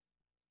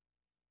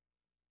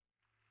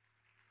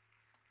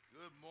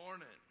Good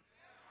morning.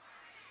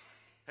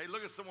 Hey,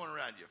 look at someone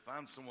around you.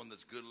 Find someone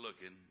that's good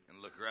looking and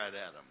look right at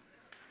them.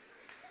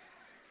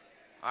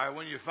 All right,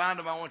 when you find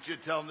them, I want you to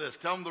tell them this.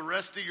 Tell them the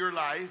rest of your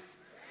life.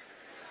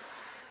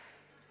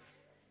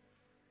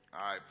 All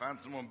right, find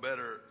someone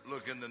better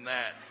looking than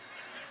that.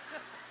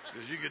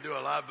 Because you could do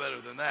a lot better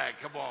than that.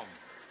 Come on.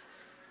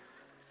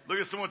 Look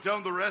at someone, tell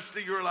them the rest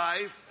of your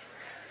life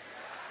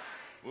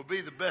will be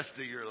the best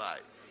of your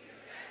life.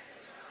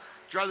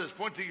 Try this.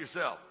 Point to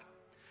yourself.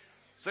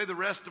 Say the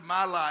rest of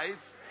my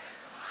life.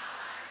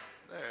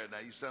 There, now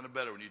you sounded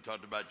better when you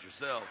talked about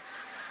yourself.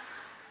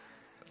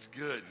 That's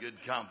good.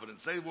 Good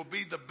confidence. Say will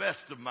be the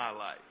best of my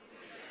life.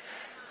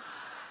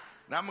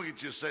 Now I'm going to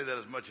get you to say that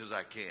as much as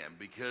I can,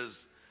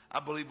 because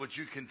I believe what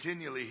you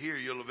continually hear,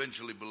 you'll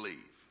eventually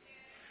believe.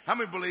 How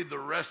many believe the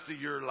rest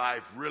of your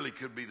life really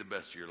could be the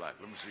best of your life?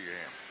 Let me see your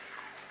hand.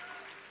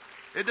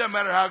 It doesn't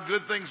matter how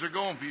good things are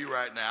going for you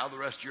right now. The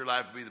rest of your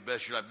life will be the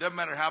best of your life. It doesn't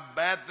matter how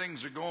bad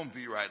things are going for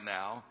you right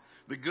now.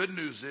 The good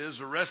news is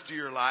the rest of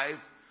your life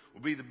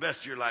will be the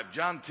best of your life.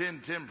 John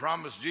 10:10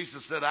 promised,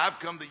 Jesus said, I've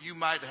come that you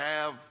might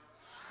have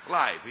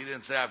life. He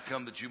didn't say, I've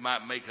come that you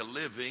might make a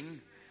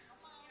living.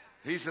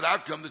 He said,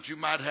 I've come that you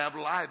might have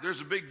life. There's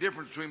a big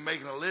difference between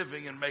making a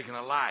living and making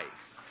a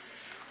life.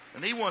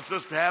 And he wants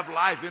us to have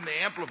life. In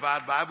the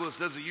Amplified Bible, it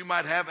says that you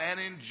might have and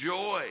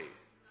enjoy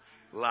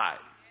life.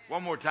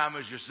 One more time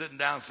as you're sitting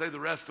down, say the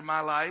rest of my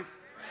life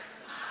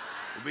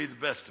will be the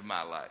best of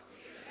my life.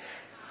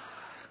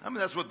 I mean,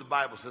 that's what the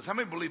Bible says. How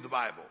many believe the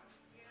Bible?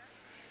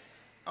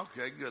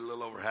 Okay, good. A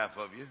little over half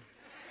of you.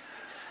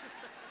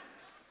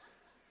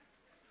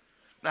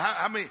 Now,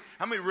 how many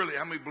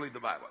believe the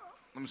Bible?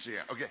 Let me see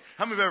here. Okay,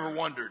 how many have ever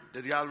wondered,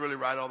 did God really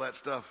write all that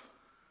stuff?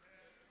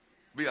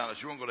 Be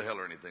honest, you won't go to hell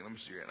or anything. Let me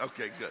see your hand.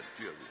 Okay, good. A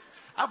few of you.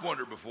 I've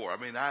wondered before. I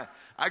mean,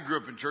 I grew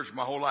up in church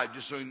my whole life,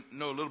 just so you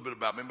know a little bit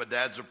about me. My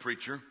dad's a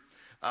preacher.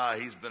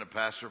 He's been a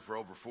pastor for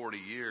over 40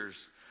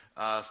 years,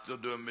 still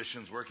doing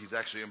missions work. He's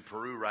actually in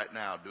Peru right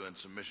now doing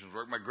some missions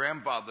work. My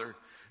grandfather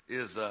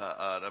is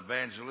an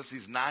evangelist.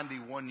 He's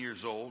 91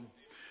 years old.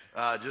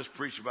 Just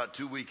preached about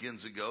 2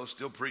 weekends ago,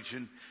 still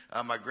preaching.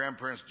 My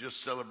grandparents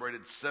just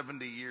celebrated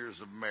 70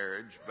 years of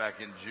marriage back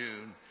in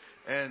June.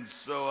 And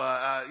so,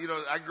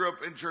 I grew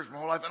up in church my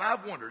whole life, and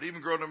I've wondered,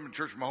 even growing up in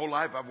church my whole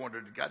life, I've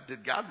wondered,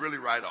 did God really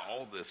write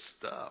all this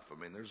stuff? I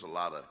mean, there's a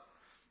lot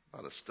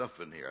of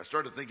stuff in here. I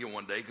started thinking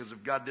one day, because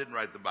if God didn't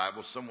write the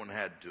Bible, someone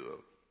had to have.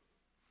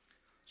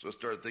 So I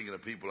started thinking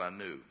of people I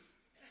knew.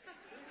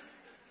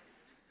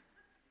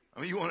 I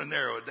mean, you want to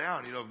narrow it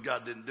down. You know, if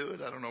God didn't do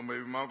it, I don't know,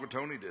 maybe my Uncle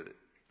Tony did it.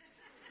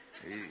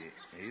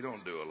 He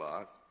don't do a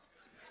lot.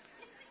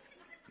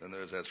 Then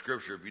there's that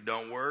scripture, if you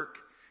don't work,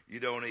 you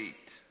don't eat.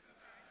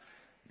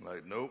 I'm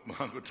like, nope, my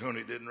Uncle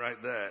Tony didn't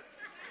write that.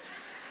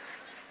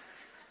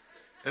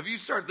 If you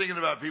start thinking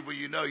about people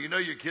you know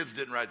your kids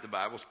didn't write the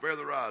Bible. Spare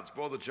the rod,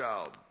 spoil the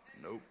child.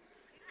 Nope.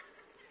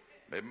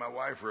 Maybe my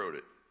wife wrote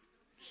it.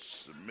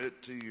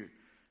 Submit to your...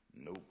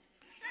 Nope.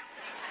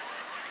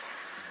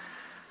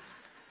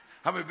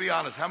 How many, be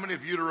honest, how many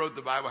of you that wrote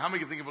the Bible, how many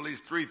can think of at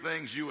least 3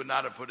 things you would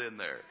not have put in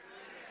there?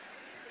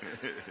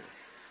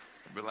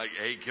 It'd be like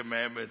 8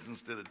 commandments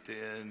instead of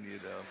 10, you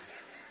know.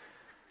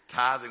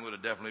 Tithing would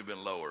have definitely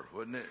been lower,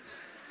 wouldn't it?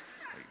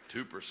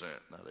 Like 2%,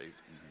 not 8.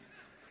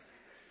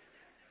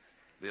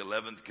 The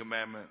 11th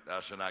commandment,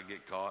 thou shalt not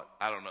get caught.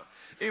 I don't know.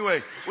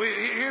 Anyway,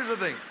 here's the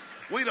thing.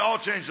 We'd all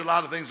changed a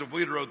lot of things if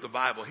we'd wrote the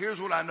Bible.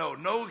 Here's what I know.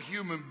 No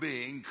human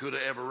being could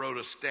have ever wrote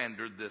a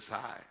standard this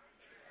high.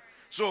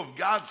 So if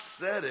God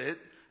said it,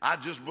 I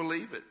just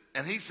believe it.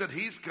 And he said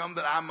he's come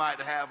that I might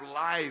have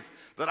life,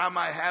 that I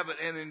might have it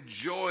and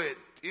enjoy it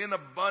in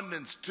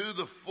abundance to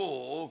the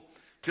full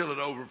till it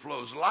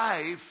overflows.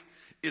 Life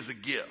is a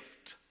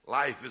gift.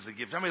 Life is a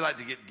gift. How many like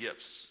to get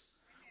gifts?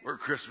 We're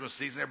Christmas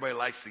season. Everybody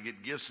likes to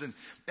get gifts. And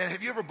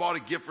have you ever bought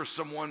a gift for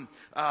someone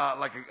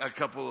like a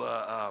couple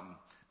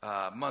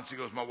months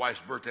ago? It was my wife's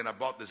birthday, and I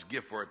bought this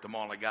gift for her at the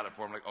mall, and I got it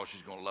for her. I'm like, oh,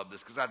 she's going to love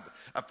this. Because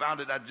I found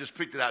it. I just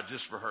picked it out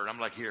just for her. And I'm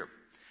like, here,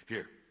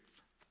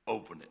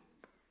 open it.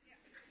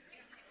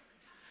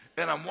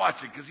 And I'm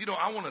watching because,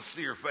 I want to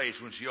see her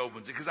face when she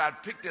opens it because I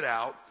picked it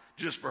out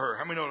just for her.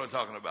 How many know what I'm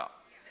talking about?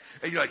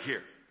 And you're like,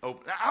 here,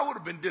 open. Now, I would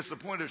have been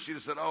disappointed if she'd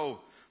have said,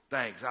 oh,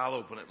 thanks, I'll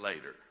open it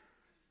later.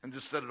 And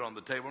just set it on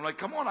the table. I'm like,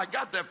 come on, I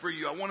got that for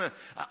you.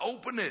 I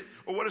open it.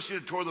 Or what if she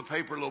had tore the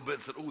paper a little bit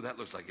and said, oh, that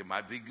looks like it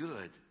might be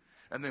good.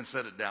 And then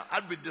set it down.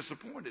 I'd be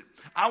disappointed.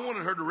 I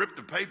wanted her to rip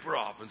the paper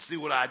off and see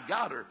what I'd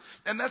got her.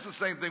 And that's the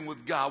same thing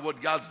with God,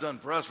 what God's done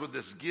for us with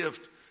this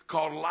gift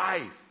called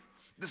life.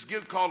 This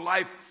gift called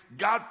life,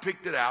 God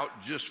picked it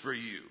out just for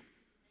you.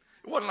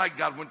 It wasn't like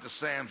God went to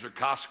Sam's or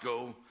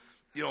Costco,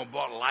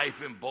 bought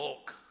life in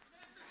bulk.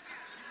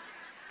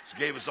 Just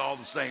gave us all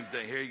the same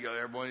thing. Here you go,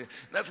 everyone.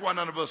 That's why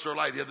none of us are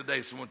alike. The other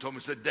day, someone told me,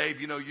 said,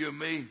 Dave, you and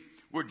me,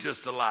 we're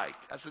just alike.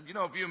 I said,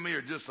 if you and me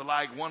are just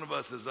alike, one of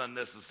us is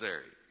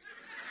unnecessary.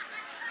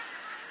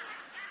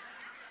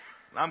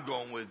 And I'm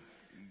going with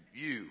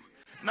you.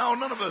 No,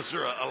 none of us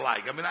are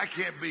alike. I mean, I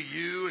can't be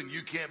you and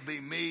you can't be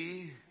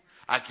me.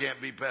 I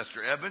can't be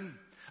Pastor Eben.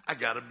 I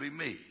got to be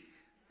me.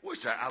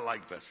 I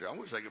like Pastor. I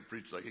wish I could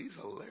preach like he's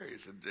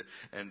hilarious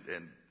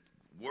and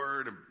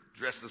word and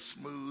dresses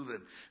smooth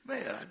and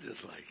man, I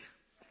just like.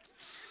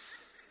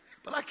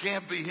 But I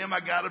can't be him. I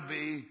got to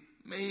be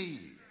me.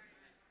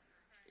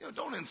 You know,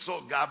 don't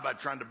insult God by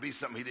trying to be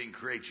something he didn't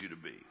create you to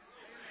be.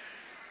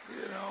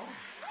 You know,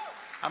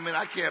 I mean,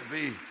 I can't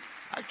be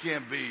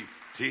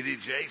T.D.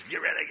 Jakes.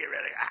 Get ready.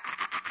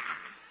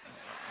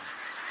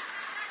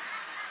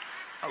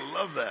 I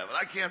love that,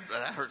 but I can't.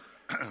 That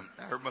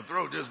hurt my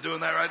throat just doing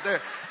that right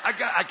there.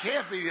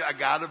 I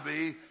gotta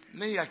be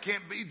me. I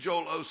can't be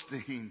Joel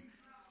Osteen.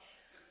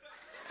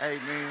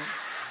 Amen.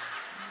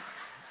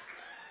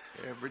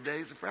 Every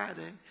day's a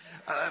Friday.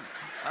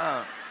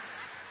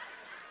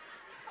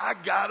 I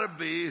gotta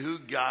be who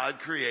God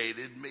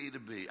created me to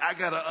be. I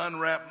gotta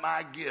unwrap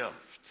my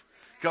gift.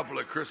 A couple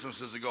of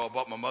Christmases ago, I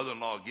bought my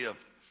mother-in-law a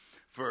gift.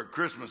 For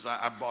Christmas,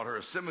 I bought her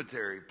a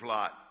cemetery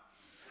plot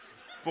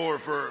for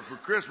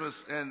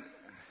Christmas, and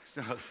it's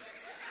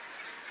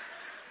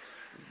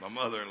my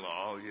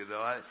mother-in-law. You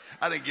know,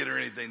 I didn't get her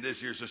anything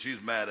this year, so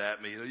she's mad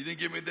at me. You know, you didn't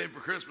give me anything for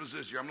Christmas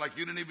this year. I'm like,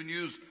 you didn't even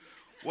use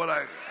what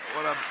I'm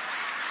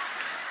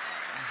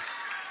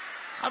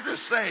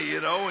just saying, you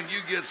know, when you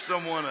get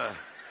someone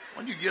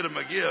when you get them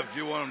a gift,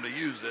 you want them to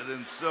use it.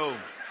 And so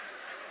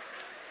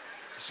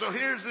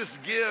here's this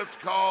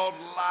gift called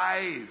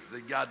life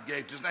that God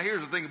gave to us. Now, here's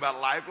the thing about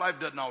life.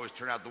 Life doesn't always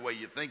turn out the way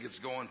you think it's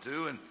going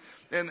to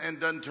and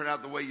doesn't turn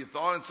out the way you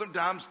thought. And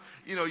sometimes,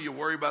 you know, you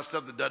worry about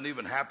stuff that doesn't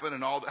even happen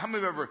and all that. How many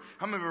of you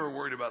ever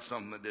worried about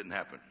something that didn't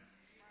happen?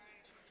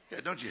 Yeah,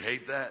 don't you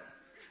hate that?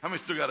 How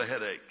many still got a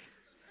headache?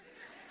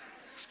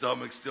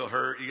 Stomach still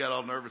hurt. You got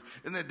all nervous.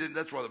 And then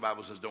that's why the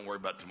Bible says don't worry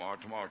about tomorrow.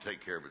 Tomorrow will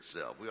take care of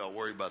itself. We all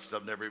worry about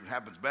stuff that never even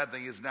happens. Bad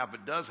thing is now if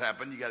it does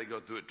happen, you got to go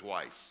through it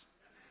twice.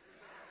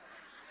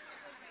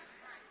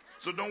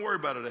 So don't worry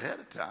about it ahead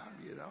of time,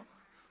 you know.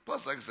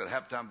 Plus, like I said,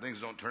 half the time things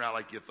don't turn out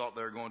like you thought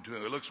they were going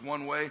to. It looks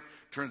one way,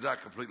 turns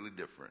out completely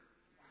different.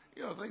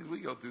 You know, we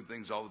go through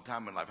things all the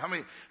time in life. How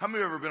many have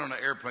ever been on an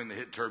airplane that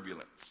hit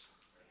turbulence?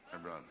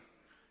 Everyone?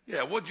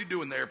 Yeah, what'd you do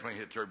when the airplane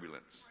hit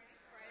turbulence?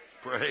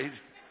 Prayed,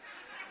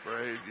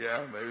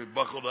 yeah, maybe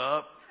buckled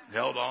up,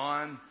 held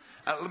on.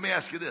 Let me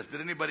ask you this. Did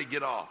anybody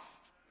get off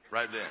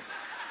right then?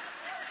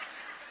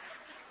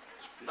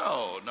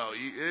 No,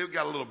 it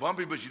got a little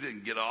bumpy, but you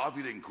didn't get off.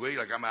 You didn't quit.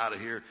 Like, I'm out of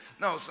here.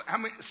 No,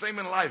 same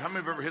in life. How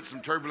many have ever hit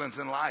some turbulence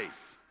in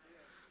life?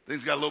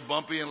 Things got a little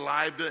bumpy in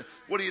life.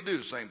 What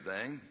do? Same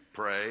thing.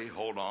 Pray,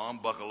 hold on,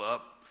 buckle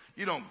up.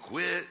 You don't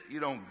quit.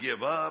 You don't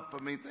give up.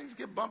 I mean, things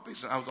get bumpy.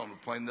 So I was on the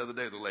plane the other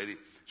day with a lady.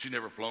 She'd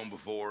never flown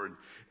before,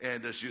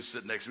 and she was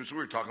sitting next to me. So we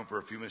were talking for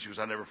a few minutes. She goes,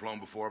 "I've never flown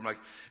before." I'm like,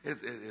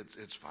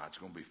 "It's fine. It's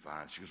going to be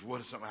fine." She goes, "What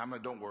is something?" I'm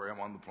like, "Don't worry.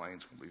 I'm on the plane.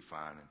 It's going to be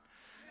fine."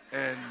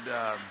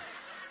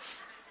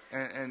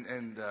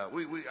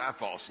 I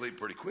fall asleep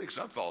pretty quick,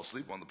 so I fall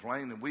asleep on the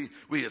plane, and we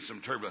hit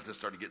some turbulence. It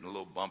started getting a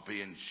little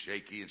bumpy and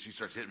shaky, and she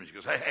starts hitting me. She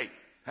goes,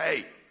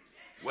 hey,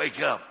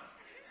 wake up.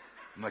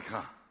 I'm like,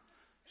 huh?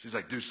 She's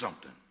like, do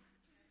something.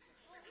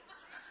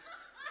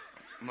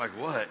 I'm like,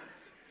 what?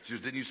 She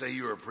goes, didn't you say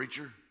you were a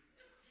preacher?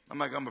 I'm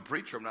like, I'm a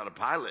preacher. I'm not a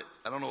pilot.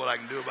 I don't know what I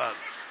can do about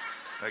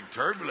like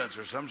turbulence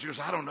or something. She goes,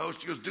 I don't know.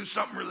 She goes, do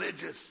something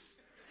religious.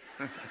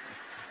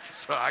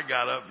 So I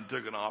got up and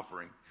took an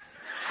offering.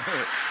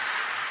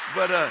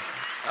 But,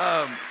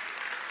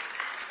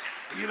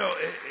 you know,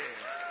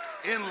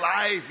 in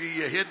life,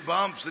 you hit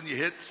bumps and you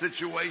hit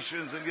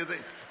situations and you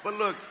think, but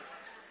look,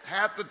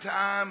 half the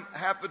time,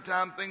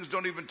 things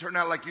don't even turn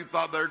out like you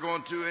thought they were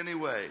going to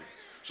anyway.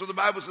 So the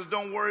Bible says,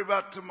 don't worry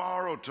about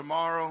tomorrow.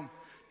 Tomorrow,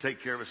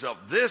 take care of itself.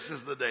 This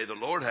is the day the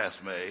Lord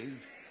has made.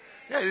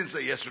 Yeah, he didn't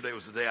say yesterday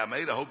was the day I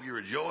made. I hope you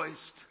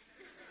rejoiced.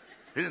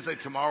 He didn't say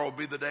tomorrow will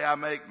be the day I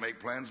make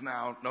plans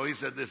now. No, he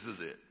said this is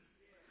it.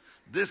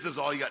 This is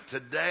all you got.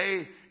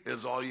 Today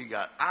is all you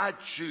got. I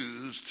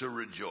choose to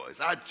rejoice.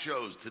 I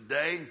chose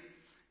today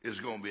is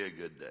going to be a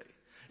good day.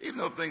 Even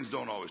though things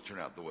don't always turn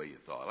out the way you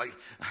thought. Like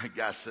a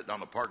guy sitting on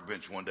the park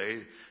bench one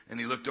day, and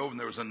he looked over, and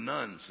there was a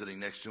nun sitting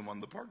next to him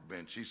on the park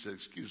bench. He said,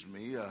 excuse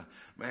me,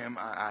 ma'am,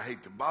 I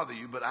hate to bother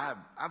you, but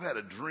I've had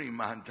a dream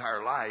my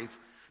entire life.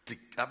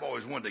 I've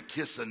always wanted to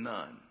kiss a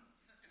nun.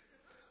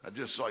 I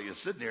just saw you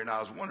sitting here, and I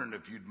was wondering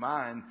if you'd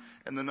mind.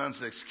 And the nun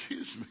said,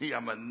 excuse me,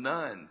 I'm a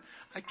nun.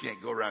 I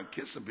can't go around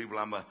kissing people.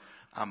 I'm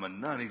a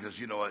nun. He goes,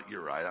 you know what?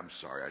 You're right. I'm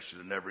sorry. I should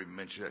have never even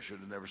mentioned it. I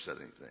should have never said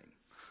anything.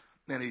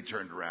 Then he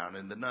turned around,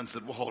 and the nun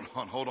said, well,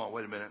 hold on,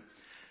 wait a minute.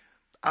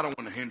 I don't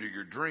want to hinder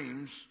your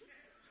dreams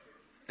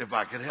if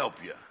I could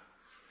help you.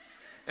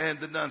 And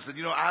the nun said,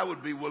 you know, I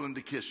would be willing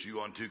to kiss you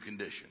on two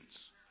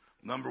conditions.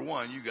 Number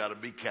one, you got to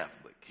be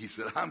Catholic. He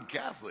said, I'm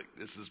Catholic.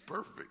 This is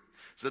perfect.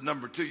 Said,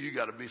 number two, you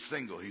got to be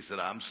single. He said,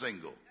 I'm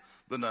single.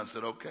 The nun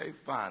said, okay,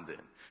 fine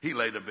then. He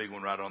laid a big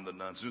one right on the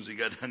nun. As soon as he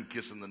got done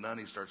kissing the nun,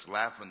 he starts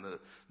laughing.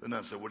 The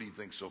nun said, what do you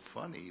think so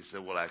funny? He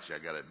said, well, actually, I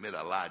got to admit,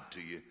 I lied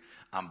to you.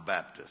 I'm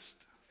Baptist.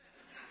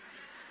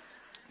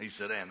 He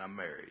said, and I'm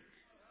married.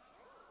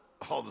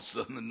 All of a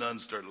sudden, the nun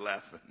started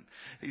laughing.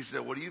 He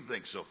said, what do you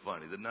think so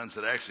funny? The nun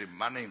said, actually,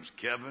 my name's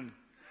Kevin.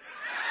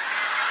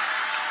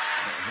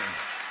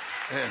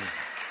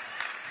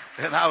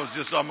 And I was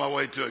just on my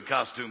way to a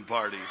costume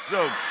party.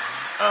 So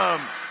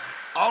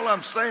all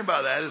I'm saying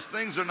by that is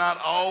things are not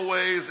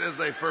always as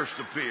they first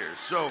appear.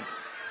 So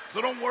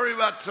don't worry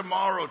about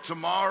tomorrow.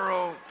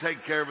 Tomorrow,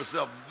 take care of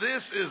itself.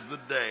 This is the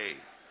day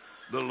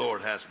the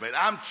Lord has made.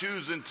 I'm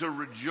choosing to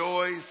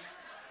rejoice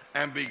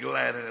and be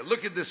glad in it.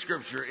 Look at this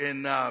scripture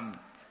in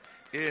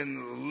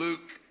Luke.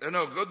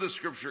 No, go to the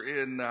scripture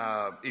in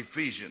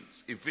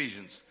Ephesians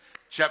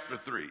chapter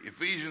 3.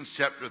 Ephesians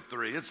chapter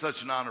 3. It's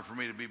such an honor for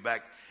me to be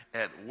back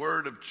at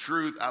Word of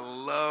Truth. I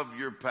love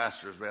your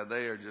pastors, man.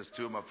 They are just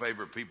two of my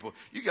favorite people.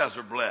 You guys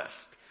are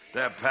blessed to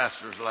have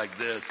pastors like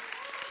this.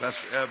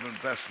 Pastor Evan,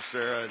 Pastor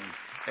Sarah,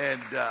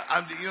 and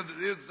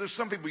there's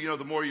some people,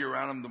 the more you're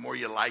around them, the more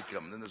you like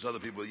them. And there's other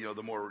people,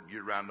 the more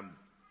you're around them,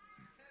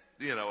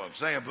 you know what I'm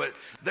saying. But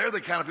they're the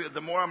kind of people,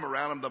 the more I'm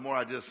around them, the more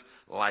I just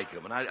like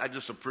them. And I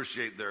just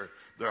appreciate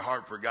their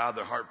heart for God,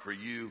 their heart for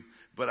you.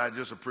 But I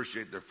just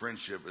appreciate their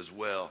friendship as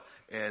well.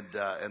 And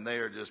they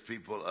are just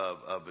people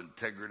of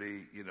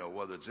integrity,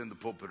 whether it's in the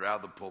pulpit or out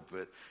of the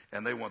pulpit.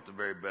 And they want the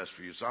very best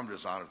for you. So I'm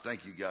just honored.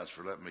 Thank you guys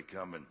for letting me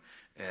come and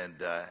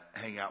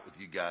hang out with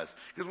you guys.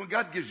 Because when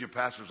God gives you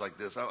pastors like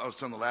this, I was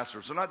telling the last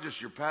service, so not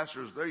just your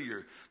pastors, they're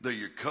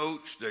your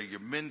coach, they're your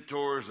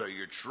mentors, they're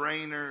your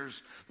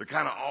trainers. They're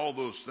kind of all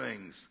those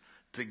things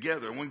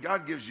together. And when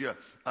God gives you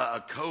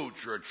a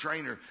coach or a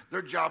trainer,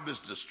 their job is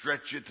to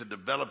stretch you, to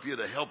develop you,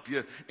 to help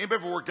you.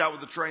 Anybody ever worked out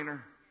with a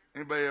trainer?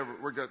 Anybody ever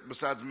worked out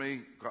besides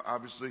me,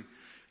 obviously?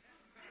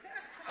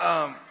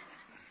 I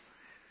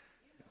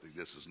think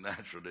this is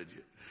natural, did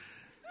you?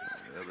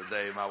 The other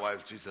day, my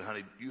wife, she said,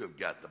 honey, you have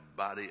got the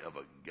body of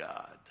a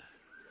god.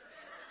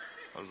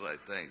 I was like,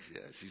 thanks,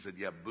 yeah. She said,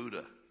 yeah,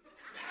 Buddha.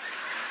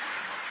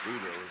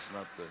 Buddha was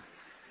not the...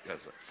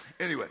 Yes, sir.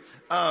 Anyway,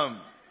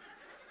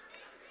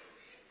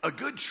 a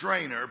good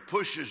trainer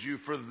pushes you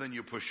further than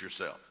you push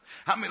yourself.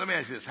 Let me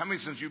ask you this. How many,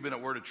 since you've been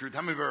at Word of Truth,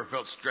 how many have ever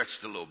felt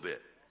stretched a little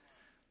bit?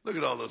 Look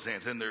at all those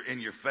hands in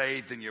your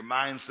faith, in your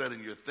mindset,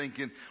 in your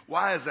thinking.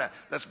 Why is that?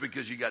 That's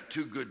because you got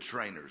two good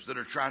trainers that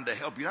are trying to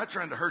help you. Not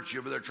trying to hurt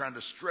you, but they're trying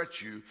to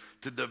stretch you,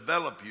 to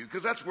develop you.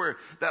 Because that's where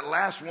that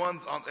last one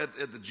at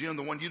the gym,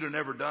 the one you'd have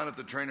never done if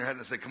the trainer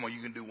hadn't said, come on,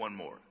 you can do one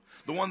more.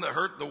 The one that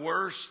hurt the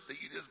worst,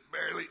 that you just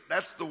barely,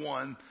 that's the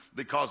one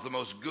that caused the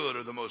most good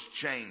or the most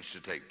change to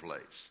take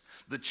place.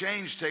 The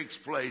change takes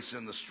place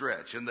in the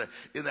stretch, in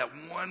that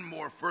one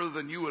more further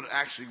than you would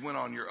actually went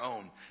on your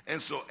own.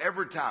 And so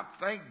every time,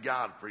 thank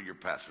God for your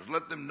pastors.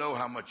 Let them know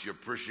how much you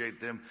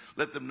appreciate them.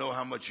 Let them know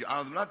how much you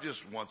honor them. Not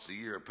just once a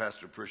year,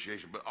 pastor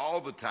appreciation, but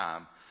all the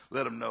time.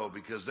 Let them know,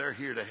 because they're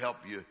here to help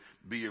you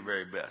be your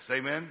very best.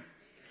 Amen?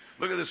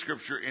 Look at the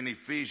scripture in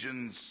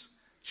Ephesians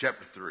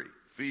chapter 3.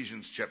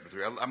 Ephesians chapter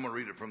 3. I'm going to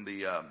read it from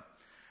the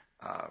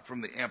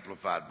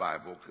Amplified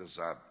Bible, because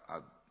I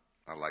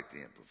like the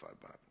Amplified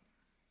Bible.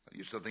 I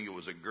used to think it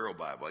was a girl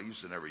Bible. I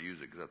used to never use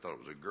it because I thought it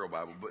was a girl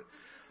Bible.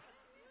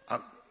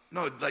 But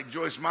no, like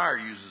Joyce Meyer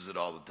uses it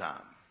all the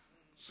time.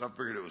 So I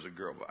figured it was a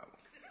girl Bible.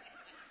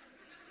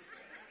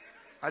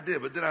 I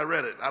did, but then I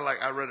read it.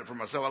 I read it for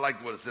myself. I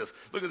liked what it says.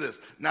 Look at this.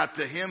 Now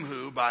to him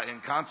who, by in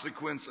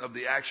consequence of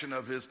the action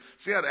of his,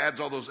 see how it adds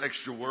all those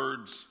extra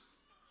words?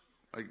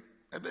 Like,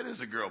 I bet it's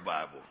a girl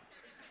Bible.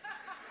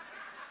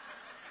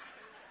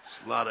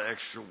 It's a lot of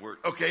extra words.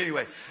 Okay,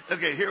 anyway.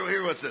 Okay, here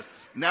what it says.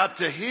 Now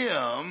to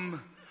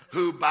him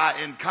who, by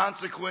in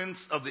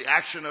consequence of the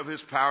action of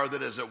his power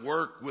that is at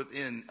work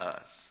within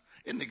us.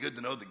 Isn't it good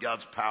to know that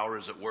God's power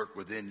is at work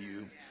within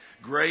you?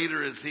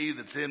 Greater is he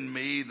that's in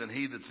me than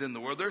he that's in the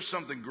world. There's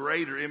something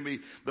greater in me.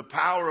 The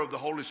power of the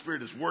Holy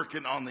Spirit is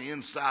working on the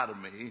inside of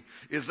me,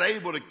 is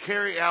able to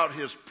carry out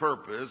his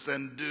purpose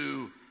and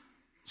do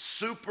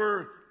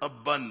super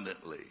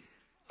abundantly.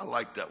 I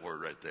like that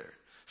word right there.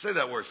 Say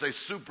that word. Say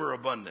super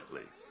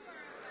abundantly.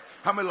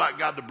 How many like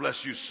God to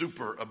bless you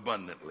super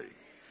abundantly?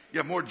 You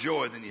have more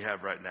joy than you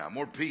have right now,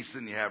 more peace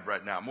than you have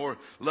right now, more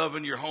love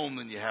in your home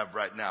than you have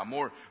right now,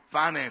 more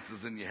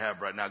finances than you have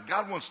right now.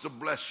 God wants to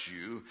bless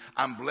you.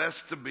 I'm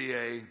blessed to be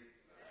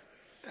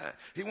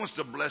he wants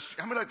to bless you.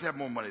 How many like to have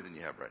more money than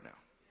you have right now?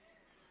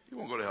 You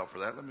won't go to hell for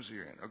that. Let me see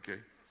your hand. Okay.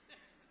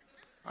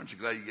 Aren't you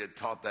glad you get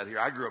taught that here?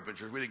 I grew up in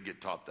church. We didn't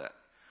get taught that.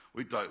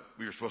 We thought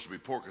we were supposed to be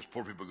poor because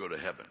poor people go to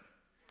heaven.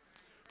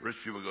 Rich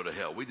people go to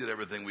hell. We did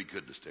everything we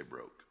could to stay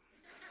broke.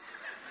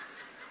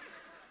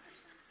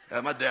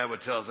 My dad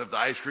would tell us if the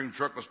ice cream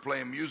truck was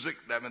playing music,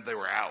 that meant they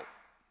were out.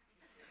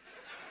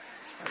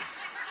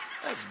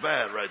 That's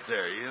bad right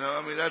there. You know,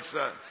 I mean, that's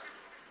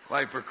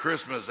like for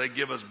Christmas, they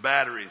give us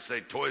batteries,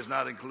 say toys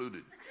not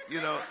included.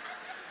 You know,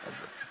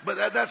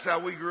 but that's how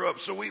we grew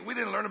up. So we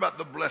didn't learn about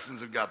the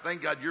blessings of God.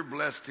 Thank God you're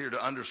blessed here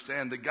to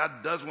understand that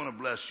God does want to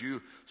bless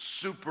you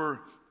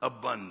super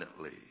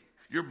abundantly.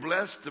 You're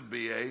blessed to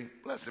be a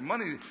blessing.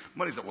 Money's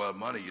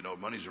money, you know,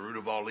 money's the root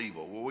of all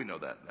evil. Well, we know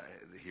that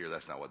here.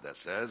 That's not what that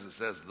says. It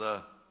says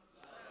the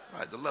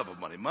love of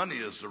money. Money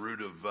is the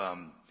root of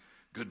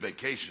good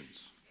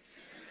vacations.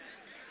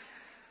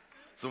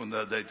 Someone the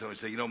other day told me,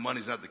 say, you know,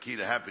 money's not the key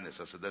to happiness.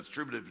 I said, that's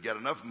true, but if you got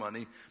enough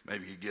money,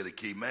 maybe you could get a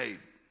key made.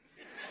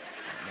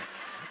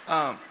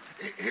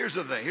 Here's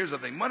the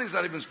thing. Money's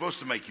not even supposed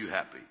to make you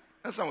happy.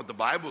 That's not what the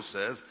Bible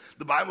says.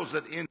 The Bible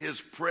said in his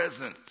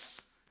presence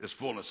is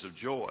fullness of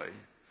joy.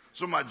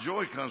 So my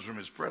joy comes from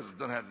his presence. It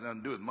doesn't have nothing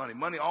to do with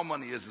money. All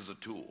money is a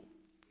tool.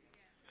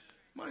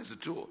 Money's a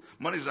tool.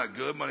 Money's not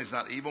good. Money's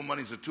not evil.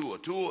 Money's a tool. A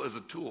tool is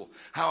a tool.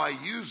 How I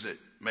use it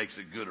makes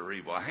it good or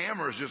evil. A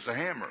hammer is just a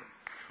hammer.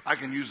 I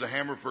can use a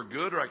hammer for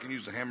good, or I can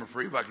use a hammer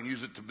for evil. I can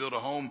use it to build a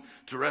home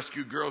to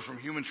rescue girls from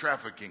human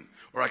trafficking,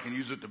 or I can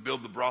use it to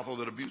build the brothel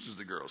that abuses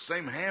the girls.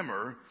 Same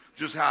hammer,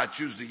 just how I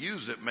choose to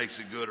use it makes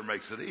it good or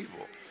makes it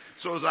evil.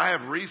 So as I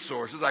have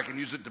resources, I can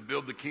use it to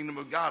build the kingdom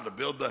of God, to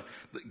build the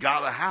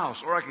God a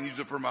house, or I can use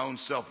it for my own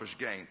selfish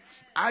gain.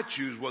 I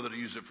choose whether to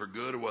use it for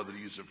good or whether to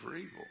use it for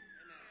evil.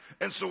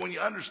 And so when you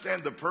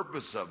understand the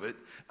purpose of it,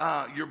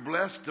 you're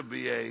blessed to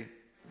be a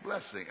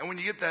blessing. And when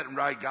you get that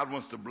right, God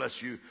wants to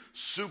bless you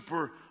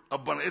super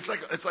abundant.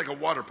 It's like a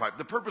water pipe.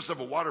 The purpose of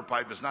a water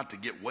pipe is not to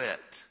get wet.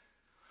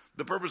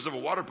 The purpose of a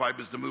water pipe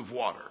is to move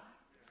water.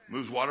 It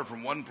moves water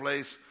from one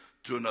place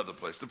to another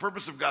place. The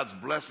purpose of God's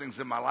blessings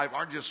in my life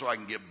aren't just so I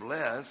can get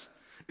blessed.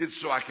 It's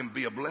so I can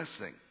be a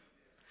blessing.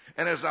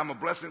 And as I'm a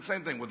blessing,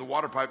 same thing with the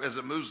water pipe. As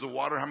it moves the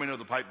water, how many know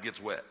the pipe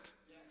gets wet?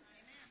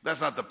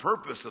 That's not the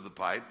purpose of the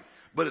pipe,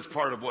 but it's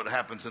part of what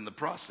happens in the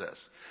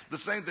process. The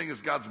same thing is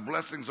God's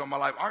blessings on my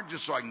life aren't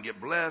just so I can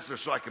get blessed or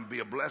so I can be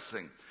a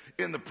blessing.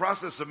 In the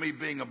process of me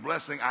being a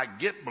blessing, I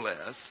get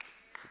blessed,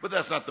 but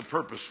that's not the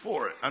purpose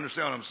for it.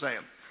 Understand what I'm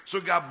saying? So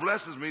God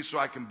blesses me so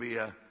I can be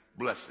a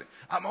blessing.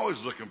 I'm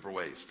always looking for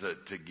ways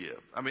to give.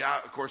 I mean,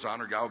 of course, I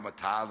honor God with my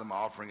tithe and my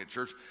offering at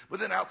church. But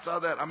then outside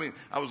of that,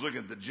 I was looking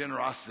at the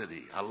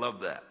generosity. I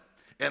love that.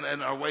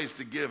 And our ways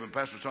to give. And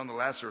Pastor was talking in the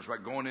last service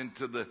about going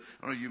into I don't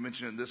know, you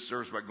mentioned in this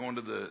service about going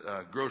to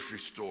the grocery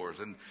stores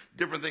and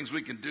different things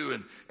we can do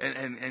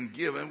and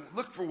give. And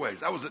look for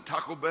ways. I was at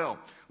Taco Bell.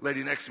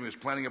 Lady next to me was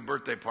planning a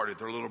birthday party with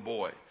her little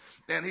boy.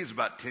 And he's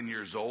about 10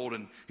 years old.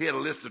 And he had a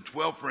list of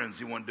 12 friends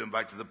he wanted to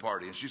invite to the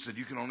party. And she said,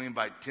 you can only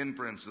invite 10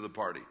 friends to the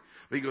party.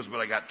 But he goes, but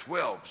I got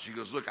 12. She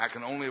goes, look, I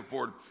can only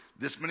afford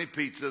this many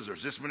pizzas or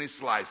this many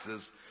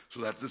slices. So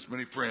that's this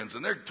many friends.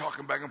 And they're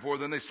talking back and forth.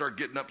 Then they start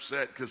getting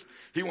upset because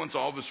he wants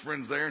all of his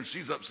friends there. And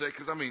she's upset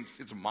because,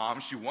 it's a mom.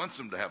 She wants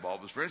him to have all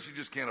of his friends. She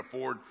just can't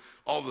afford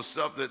all the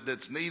stuff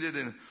that's needed.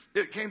 And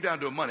it came down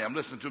to money. I'm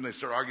listening to them. They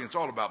start arguing. It's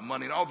all about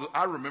money. And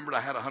I remembered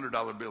I had a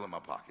 $100 bill in my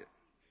pocket.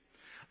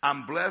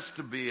 I'm blessed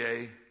to be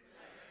a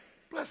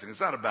blessing.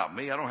 It's not about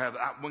me.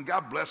 When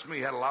God blessed me,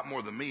 he had a lot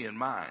more than me in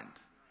mind.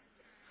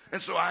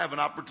 And so I have an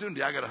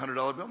opportunity. I got a $100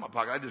 bill in my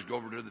pocket. I just go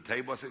over to the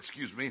table. I say,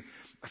 excuse me.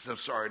 I said, I'm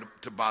sorry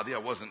to bother you. I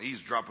wasn't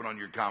eavesdropping on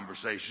your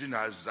conversation.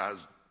 I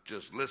was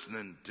just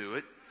listening to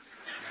it.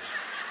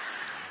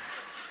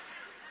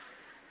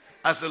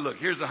 I said, look,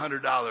 here's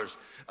 $100.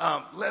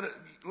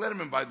 Let him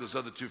invite those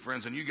other two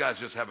friends, and you guys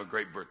just have a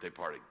great birthday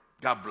party.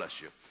 God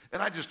bless you.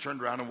 And I just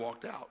turned around and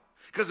walked out.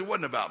 Because it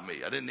wasn't about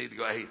me. I didn't need to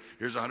go, hey,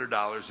 here's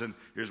 $100, and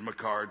here's my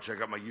card.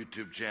 Check out my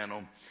YouTube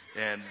channel,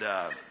 and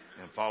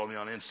follow me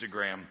on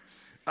Instagram.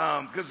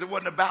 Because it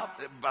wasn't about,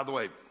 by the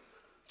way,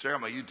 check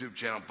out my YouTube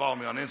channel, follow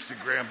me on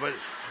Instagram,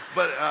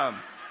 but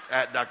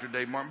at Dr.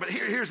 Dave Martin. But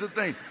here's the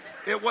thing.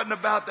 It wasn't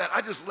about that.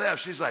 I just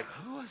left. She's like,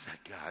 who was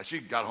that guy? She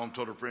got home,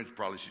 told her friends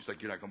probably. She's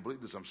like, you're not going to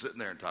believe this. I'm sitting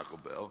there in Taco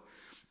Bell,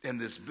 and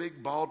this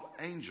big bald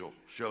angel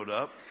showed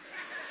up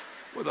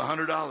with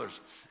 $100.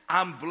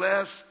 I'm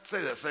blessed.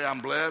 Say that. Say, I'm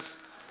blessed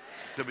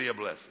to be a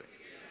blessing.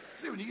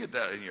 See, when you get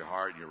that in your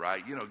heart and you're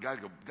right,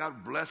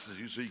 God blesses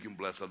you so you can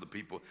bless other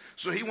people.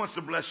 So he wants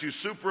to bless you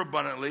super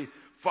abundantly,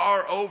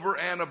 far over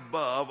and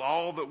above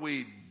all that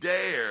we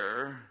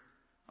dare.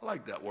 I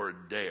like that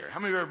word, dare. How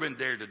many of you have ever been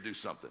dared to do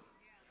something?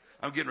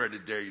 I'm getting ready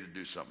to dare you to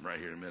do something right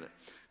here in a minute.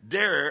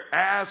 Dare,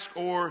 ask,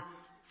 or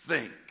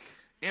think.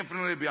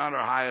 Infinitely beyond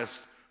our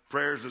highest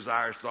prayers,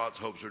 desires, thoughts,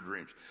 hopes, or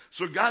dreams.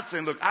 So God's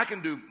saying, look, I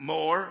can do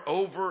more,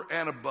 over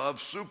and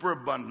above, super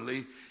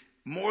abundantly,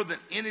 more than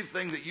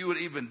anything that you would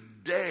even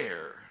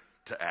dare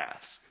to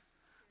ask.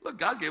 Look,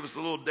 God gave us a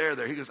little dare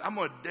there. He goes, I'm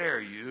going to dare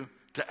you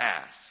to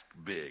ask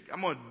big. I'm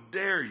going to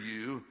dare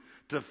you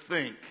to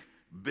think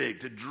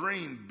big, to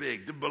dream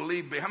big, to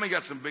believe big. How many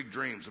got some big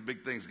dreams, some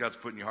big things God's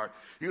put in your heart?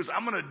 He goes,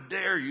 I'm going to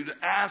dare you to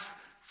ask,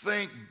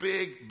 think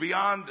big,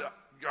 beyond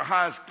your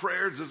highest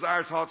prayers,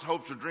 desires, thoughts,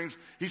 hopes, or dreams.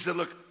 He said,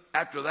 look,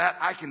 after that,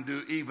 I can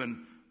do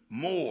even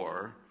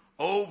more,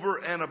 over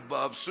and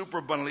above, super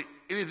abundantly,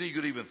 anything you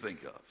could even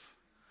think of.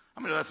 I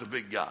mean, that's a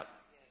big God.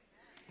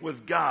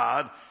 With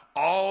God,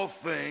 all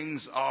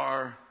things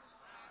are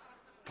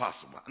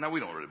possible. Now, we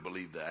don't really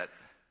believe that.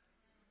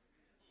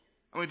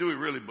 I mean, do we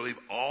really believe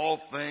all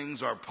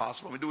things are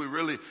possible? I mean, do we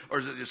really, or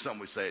is it just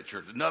something we say at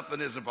church? Nothing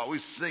is impossible. We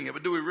sing it,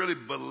 but do we really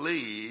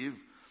believe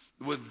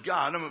with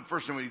God? I mean,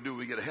 first thing we do,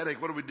 we get a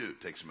headache. What do?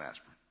 Take some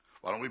aspirin.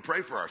 Why don't we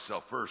pray for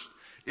ourselves first?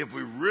 If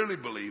we really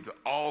believe that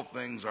all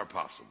things are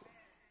possible.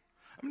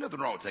 I mean, nothing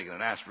wrong with taking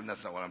an aspirin.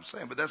 That's not what I'm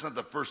saying, but that's not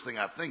the first thing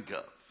I think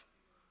of.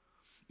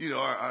 You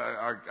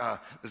know,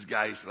 this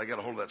guy, I got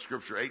a hold of that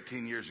scripture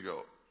 18 years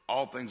ago.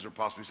 all things are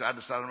possible. He said, I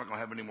decided I'm not going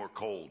to have any more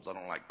colds. I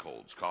don't like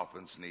colds,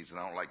 coughing, sneezing.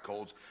 I don't like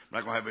colds. I'm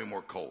not going to have any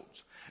more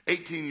colds.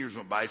 18 years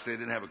went by. He said he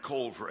didn't have a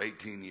cold for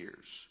 18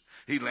 years.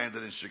 He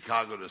landed in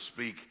Chicago to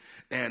speak,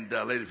 and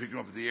a lady picked him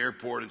up at the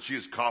airport, and she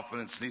was coughing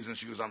and sneezing.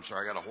 She goes, I'm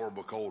sorry, I got a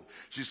horrible cold.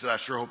 She said, I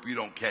sure hope you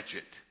don't catch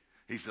it.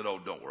 He said, oh,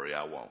 don't worry,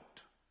 I won't.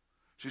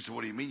 She said,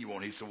 what do you mean you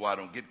won't? He said, well, I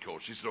don't get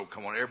colds. She said, oh,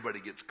 come on,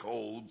 everybody gets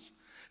colds.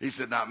 He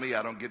said, not me,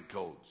 I don't get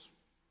colds.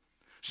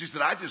 She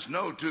said, I just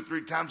know 2 or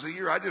 3 times a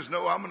year, I just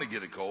know I'm going to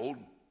get a cold.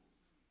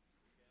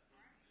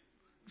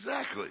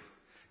 Exactly.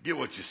 Get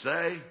what you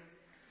say.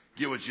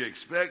 Get what you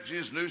expect. She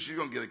just knew she was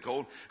going to get a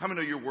cold. How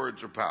many know your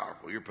words are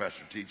powerful? Your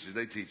pastor teaches.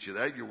 They teach you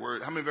that. Your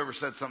word. How many have ever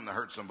said something that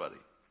hurt somebody?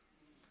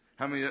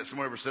 How many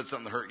someone ever said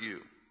something that hurt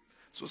you?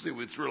 So see,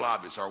 it's real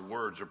obvious. Our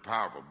words are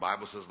powerful. The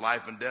Bible says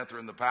life and death are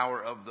in the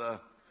power of the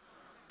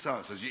tongue.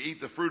 It says you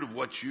eat the fruit of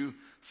what you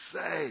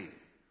say.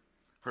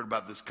 Heard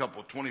about this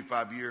couple,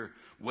 25-year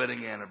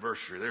wedding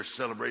anniversary. They're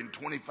celebrating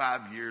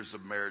 25 years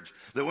of marriage.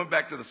 They went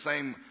back to the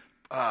same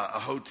a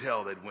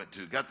hotel they'd went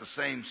to, got the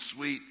same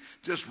suite,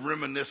 just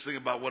reminiscing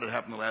about what had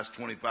happened the last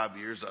 25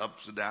 years, the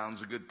ups and downs,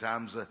 the good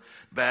times, the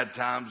bad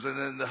times. And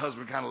then the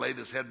husband kind of laid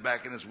his head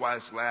back in his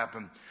wife's lap,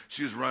 and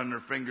she was running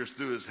her fingers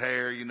through his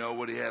hair, you know,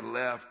 what he had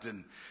left.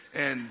 And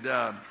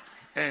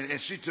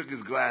she took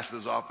his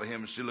glasses off of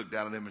him, and she looked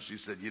down at him, and she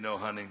said, you know,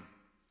 honey,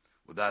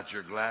 without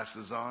your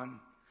glasses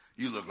on,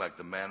 you look like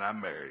the man I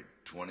married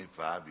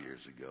 25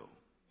 years ago.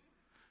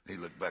 And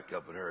he looked back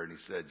up at her, and he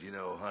said, you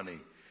know, honey,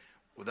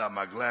 without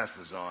my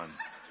glasses on.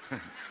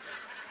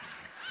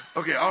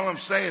 Okay, all I'm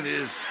saying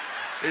is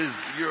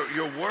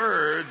your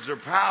words are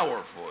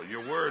powerful.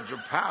 Your words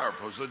are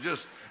powerful. So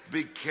just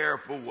be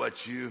careful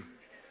what you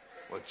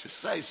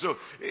say. So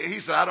he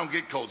said, I don't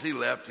get colds. He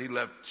left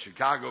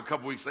Chicago. A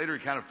couple weeks later, he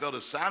kind of felt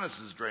his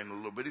sinuses drain a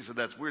little bit. He said,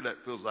 that's weird.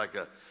 That feels like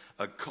a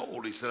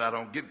cold. He said, I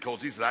don't get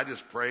colds. He said, I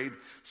just prayed,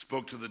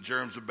 spoke to the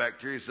germs and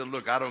bacteria. He said,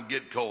 look, I don't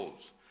get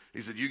colds.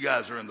 He said, you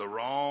guys are in the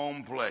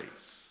wrong place.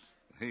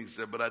 He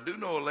said, but I do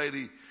know a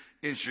lady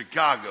in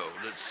Chicago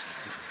that's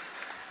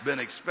been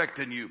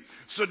expecting you.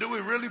 So do we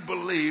really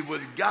believe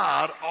with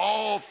God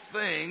all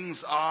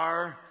things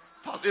are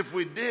possible? If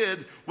we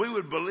did, we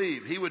would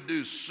believe he would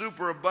do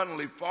super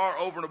abundantly, far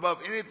over and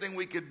above anything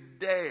we could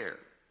dare.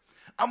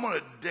 I'm going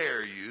to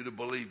dare you to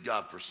believe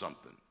God for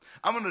something.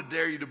 I'm going to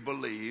dare you to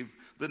believe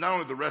that not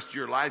only the rest of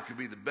your life could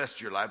be the best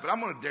of your life, but I'm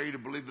going to dare you to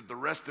believe that the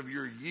rest of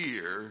your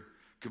year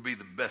could be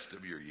the best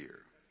of your year.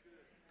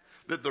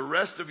 That the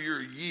rest of your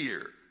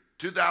year,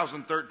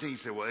 2013, you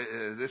say, well,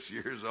 this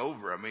year's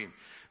over. I mean,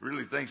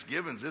 really,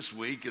 Thanksgiving's this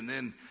week, and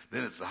then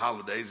it's the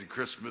holidays and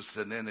Christmas,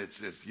 and then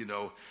it's you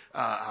know,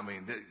 I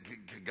mean,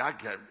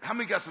 God, how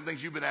many got some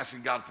things you've been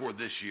asking God for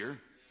this year?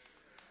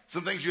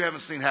 Some things you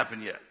haven't seen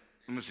happen yet.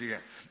 Let me see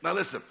here. Now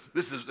listen,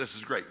 this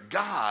is great.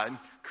 God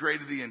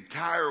created the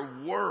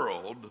entire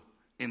world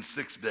in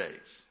 6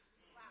 days.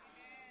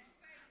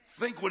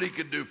 Think what he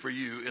could do for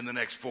you in the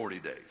next 40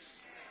 days.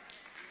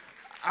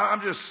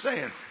 I'm just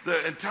saying,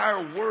 the entire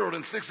world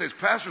in 6 days.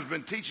 Pastor's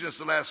been teaching us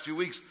the last few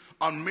weeks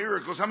on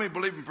miracles. How many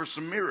believe him for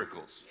some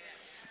miracles?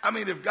 I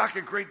mean, if God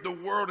can create the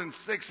world in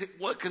 6,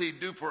 what could he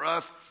do for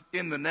us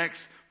in the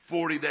next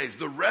 40 days?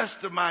 The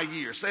rest of my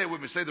year. Say it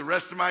with me. Say, the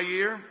rest of my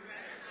year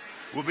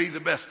will be the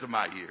best of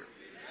my year.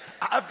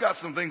 I've got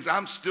some things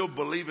I'm still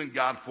believing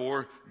God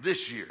for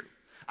this year.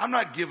 I'm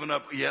not giving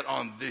up yet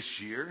on this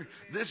year.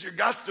 This year,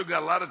 God's still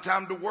got a lot of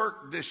time to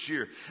work this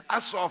year. I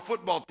saw a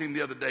football team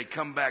the other day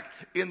come back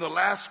in the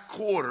last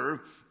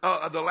quarter,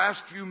 the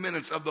last few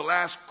minutes of the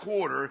last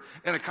quarter,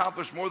 and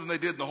accomplish more than they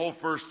did in the whole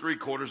first 3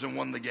 quarters and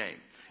won the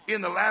game.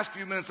 In the last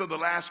few minutes of the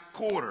last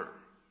quarter.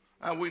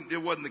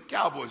 It wasn't the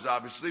Cowboys,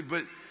 obviously,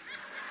 but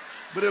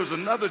it was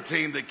another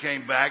team that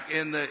came back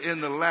in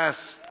the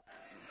last.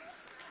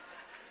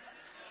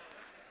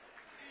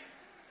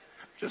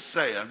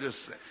 I'm just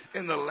saying.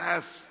 In the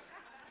last,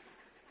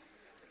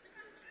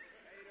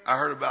 I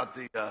heard about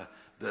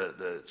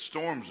the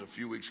storms a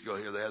few weeks ago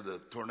here. They had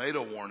the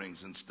tornado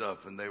warnings and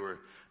stuff, and they were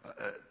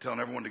telling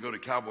everyone to go to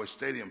Cowboy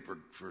Stadium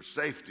for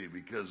safety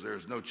because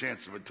there's no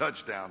chance of a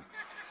touchdown.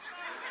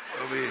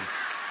 I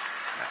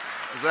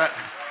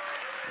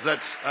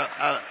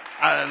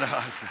don't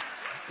know.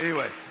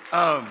 Anyway,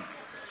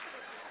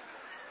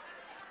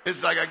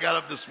 it's like I got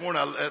up this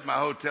morning at my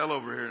hotel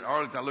over here in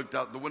Arlington. I looked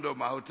out the window of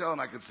my hotel, and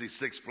I could see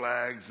Six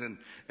Flags, and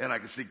I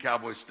could see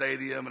Cowboy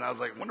Stadium, and I was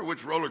like, I wonder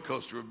which roller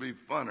coaster would be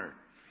funner.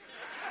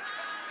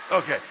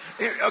 Okay,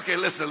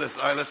 listen. All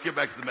right, let's get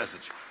back to the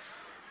message.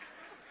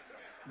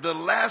 The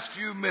last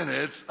few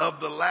minutes of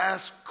the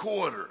last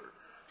quarter.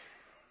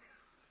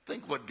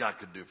 Think what God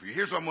could do for you.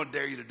 Here's what I'm going to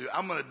dare you to do.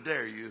 I'm going to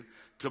dare you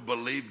to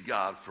believe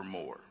God for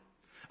more.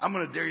 I'm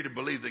going to dare you to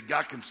believe that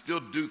God can still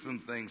do some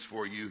things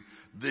for you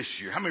this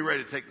year. How many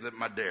ready to take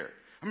my dare?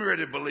 How many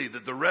ready to believe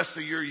that the rest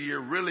of your year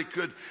really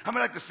could? How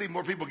many like to see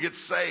more people get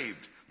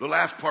saved the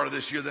last part of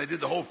this year than they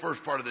did the whole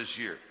first part of this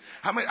year?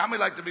 How many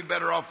like to be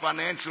better off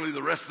financially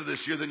the rest of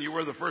this year than you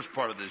were the first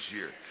part of this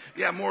year?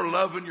 Yeah, more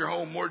love in your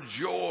home, more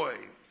joy.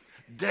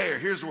 Dare.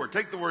 Here's the word.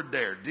 Take the word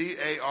dare.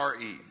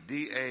 D-A-R-E.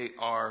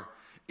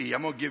 D-A-R-E.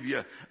 I'm gonna give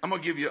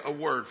you a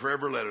word for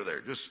every letter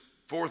there. Just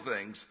 4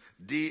 things.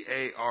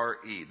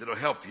 D-A-R-E. That'll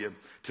help you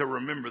to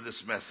remember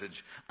this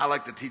message. I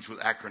like to teach with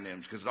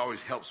acronyms because it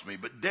always helps me.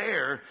 But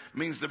dare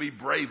means to be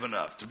brave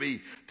enough, to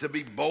be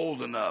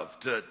bold enough,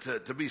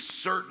 to be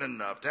certain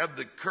enough, to have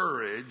the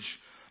courage.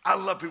 I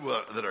love people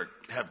that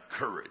have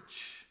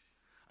courage.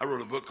 I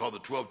wrote a book called The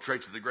 12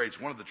 Traits of the Greats.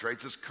 One of the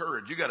traits is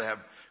courage. You got to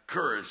have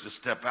courage to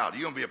step out.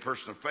 You're going to be a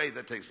person of faith.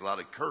 That takes a lot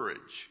of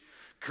courage.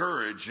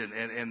 Courage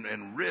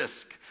and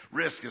risk.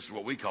 Risk is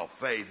what we call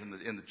faith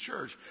in the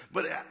church.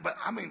 But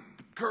I mean,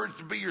 courage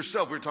to be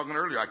yourself. We were talking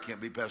earlier, I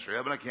can't be Pastor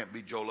Evan. I can't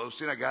be Joel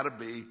Osteen. I got to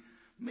be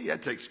me.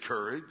 That takes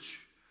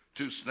courage.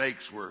 2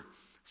 snakes were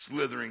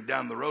slithering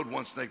down the road.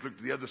 One snake looked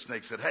at the other snake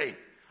and said, "Hey,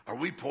 are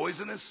we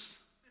poisonous?"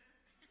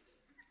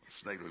 The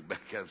snake looked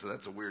back at him and said,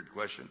 "That's a weird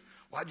question.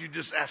 Why'd you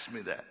just ask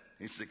me that?"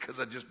 He said, "Because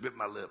I just bit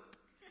my lip."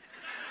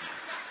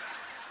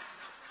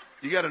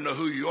 You got to know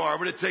who you are,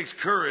 but it takes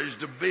courage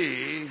to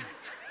be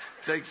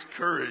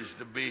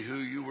who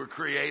you were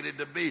created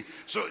to be.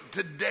 So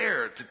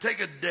to take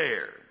a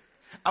dare,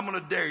 I'm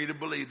going to dare you to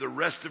believe the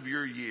rest of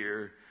your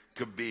year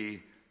could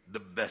be the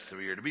best of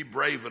your year, to be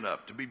brave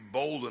enough, to be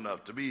bold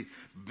enough, to be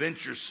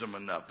venturesome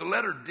enough. The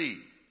letter D,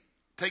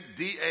 take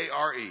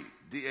D-A-R-E.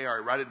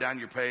 D-A-R-E, write it down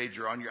your page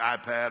or on your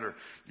iPad or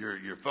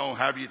your phone,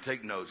 however you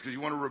take notes, because you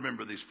want to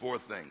remember these 4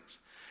 things.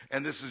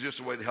 And this is just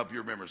a way to help you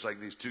remember. It's like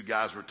these 2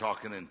 guys were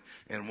talking,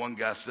 and one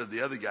guy said to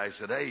the other guy, he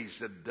said, "Hey," he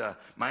said,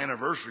 "my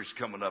anniversary's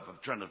coming up. I'm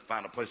trying to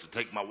find a place to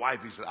take my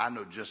wife." He said, "I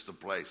know just the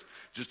place.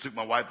 Just took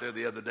my wife there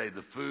the other day.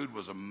 The food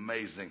was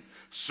amazing.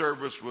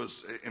 Service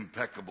was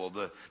impeccable.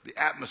 The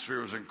atmosphere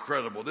was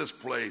incredible. This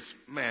place,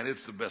 man,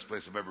 it's the best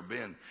place I've ever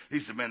been." He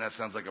said, "Man, that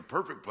sounds like a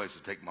perfect place to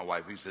take my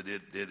wife." He said,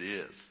 it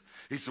is.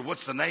 He said,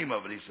 "What's the name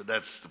of it?" He said,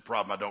 "That's the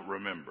problem. I don't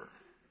remember."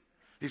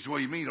 He said, "What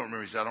do you mean you don't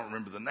remember?" He said, "I don't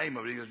remember the name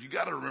of it." He goes, "You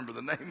got to remember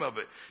the name of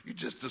it. You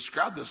just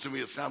described this to me.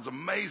 It sounds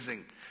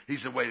amazing." He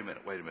said, wait a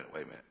minute.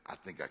 I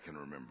think I can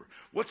remember.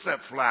 "What's that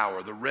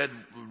flower? The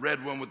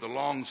red one with the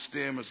long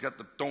stem. It's got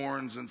the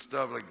thorns and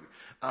stuff."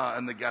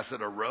 And the guy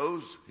said, "A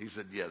rose?" He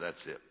said, "Yeah,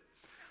 that's it."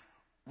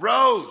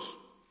 "Rose.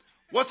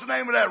 What's the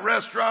name of that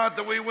restaurant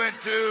that we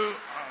went to?"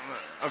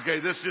 Okay,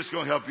 this is just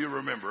going to help you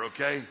remember,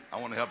 okay?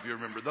 I want to help you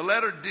remember. The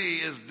letter D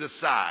is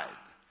decide.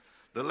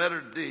 The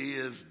letter D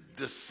is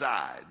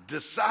decide.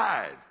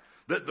 Decide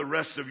that the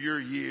rest of your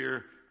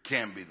year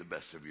can be the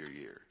best of your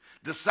year.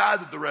 Decide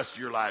that the rest of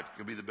your life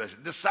can be the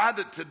best. Decide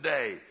that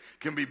today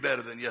can be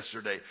better than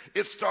yesterday.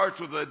 It starts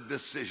with a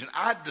decision.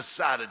 I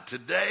decided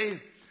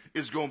today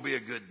is going to be a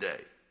good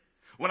day.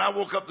 When I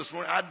woke up this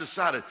morning, I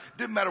decided,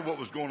 didn't matter what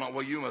was going on.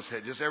 Well, you must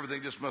have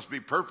everything just must be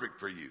perfect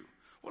for you.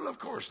 Well, of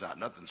course not.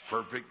 Nothing's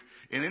perfect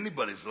in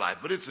anybody's life,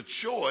 but it's a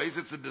choice.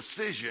 It's a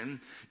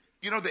decision.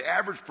 You know, the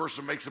average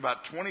person makes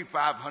about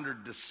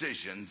 2,500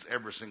 decisions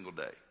every single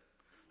day.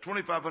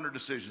 2,500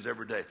 decisions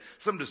every day.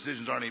 Some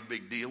decisions aren't a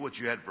big deal. What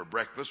you had for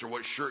breakfast or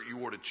what shirt you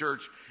wore to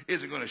church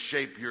isn't going to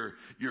shape your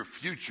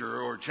future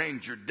or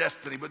change your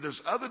destiny. But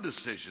there's other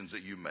decisions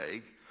that you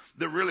make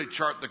that really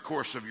chart the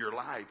course of your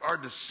life. Our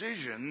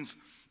decisions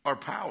are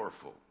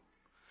powerful.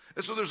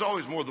 And so there's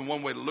always more than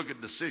one way to look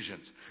at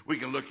decisions. We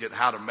can look at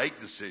how to make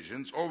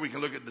decisions, or we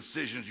can look at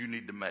decisions you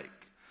need to make.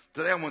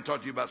 Today I want to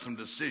talk to you about some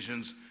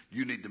decisions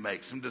you need to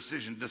make. Some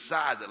decisions.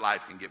 Decide that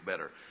life can get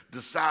better.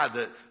 Decide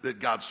that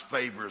God's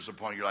favor is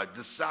upon your life.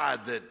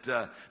 Decide that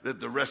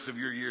the rest of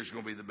your year is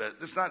going to be the best.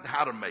 It's not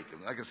how to make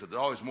them. Like I said, there's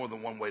always more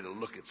than one way to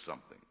look at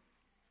something.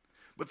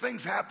 But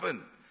things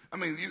happen. I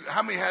mean,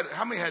 how many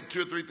had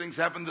 2 or 3 things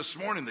happen this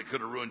morning that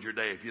could have ruined your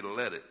day if you'd have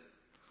let it?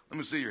 Let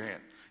me see your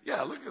hand.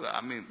 Yeah, look at that.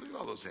 I mean, look at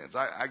all those hands.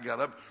 I got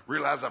up,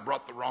 realized I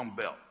brought the wrong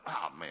belt.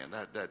 Oh, man,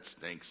 that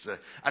stinks.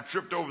 I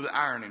tripped over the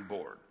ironing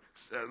board.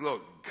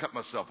 Look, cut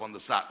myself on the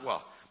side.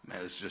 Well, man,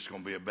 it's just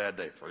going to be a bad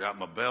day. Forgot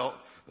my belt,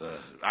 the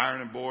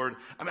ironing board.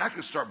 I mean, I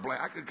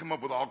could come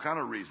up with all kind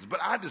of reasons. But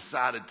I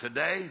decided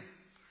today,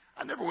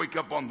 I never wake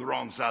up on the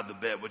wrong side of the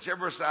bed.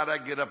 Whichever side I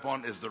get up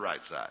on is the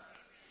right side.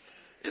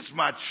 It's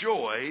my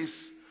choice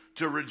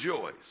to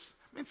rejoice.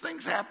 I mean,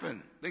 things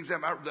happen. Things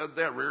happen.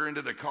 That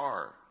rear-ended a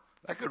car.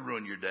 That could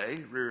ruin your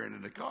day,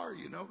 rear-ending the car,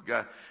 you know.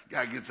 Guy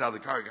gets out of the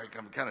car.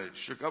 I'm kind of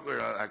shook up there.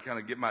 I kind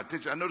of get my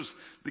attention. I notice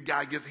the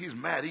guy he's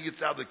mad. He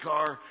gets out of the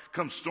car,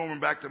 comes storming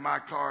back to my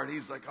car, and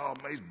he's like, oh,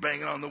 man, he's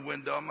banging on the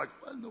window. I'm like,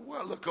 what in the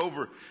world? I look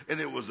over, and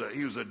he was a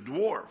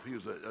dwarf. He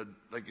was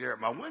like there at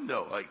my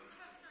window, like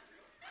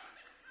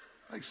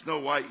Snow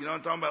White, you know what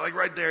I'm talking about? Like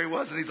right there he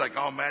was, and he's like,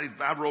 oh, man,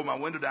 I rolled my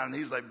window down, and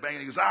he's like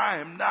banging. He goes, I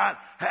am not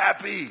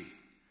happy.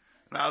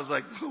 And I was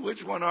like,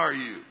 which one are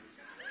you?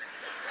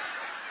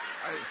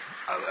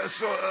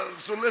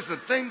 So listen,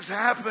 things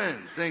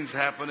happen. Things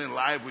happen in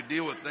life. We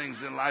deal with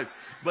things in life.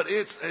 But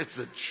it's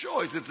a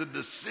choice. It's a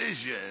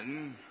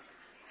decision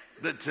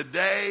that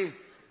today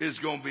is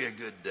going to be a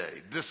good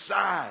day.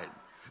 Decide.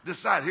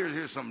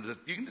 Here's something. That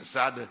you can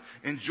decide to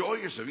enjoy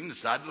yourself. You can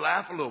decide to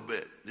laugh a little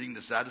bit. You can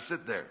decide to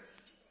sit there.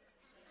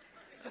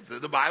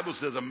 The Bible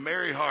says a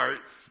merry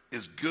heart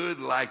is good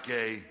like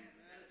a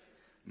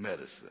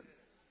medicine.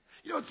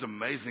 You know, it's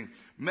amazing.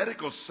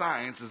 Medical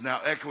science is now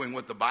echoing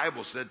what the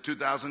Bible said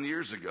 2,000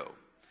 years ago.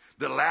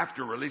 That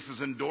laughter releases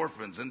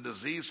endorphins and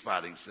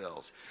disease-fighting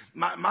cells.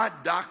 My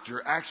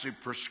doctor actually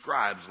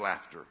prescribes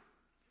laughter.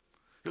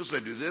 He'll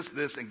say, do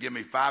this, and give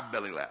me 5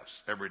 belly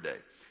laughs every day.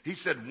 He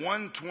said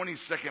 1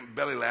 20-second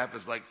belly laugh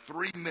is like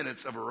 3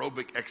 minutes of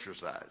aerobic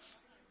exercise.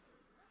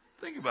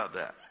 Think about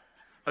that.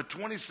 A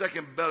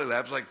 20-second belly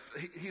laugh is like,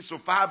 so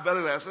 5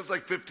 belly laughs, that's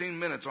like 15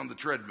 minutes on the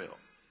treadmill.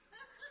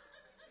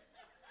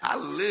 I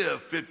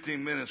live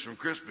 15 minutes from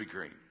Krispy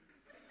Kreme.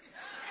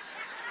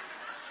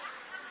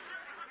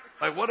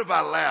 Like, what if I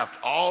laughed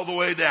all the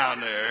way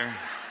down there?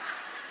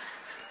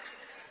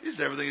 Just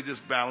everything would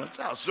just balance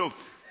out. So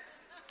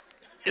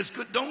it's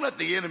good. Don't let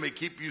the enemy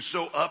keep you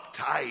so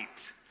uptight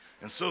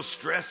and so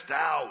stressed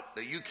out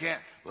that you can't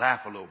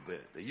laugh a little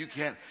bit, that you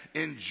can't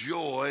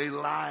enjoy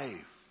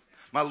life.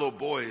 My little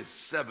boy is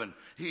 7.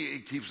 He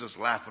keeps us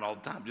laughing all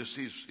the time. Just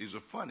he's a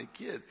funny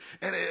kid.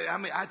 And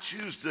I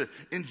choose to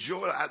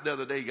enjoy it. The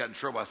other day he got in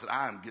trouble. I said,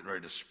 I'm getting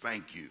ready to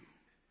spank you.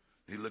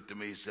 He looked at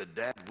me, he said,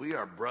 Dad, we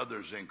are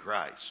brothers in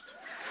Christ.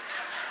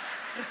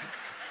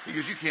 He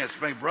goes, you can't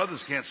spank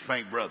brothers, can't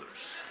spank brothers.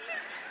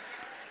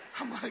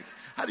 I'm like,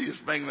 how do you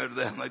spank them after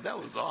that? I'm like, that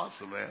was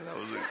awesome, man.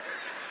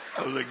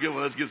 That was a good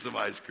one. Let's get some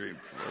ice cream.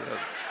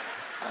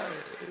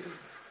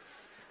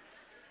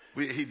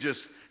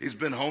 He's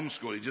been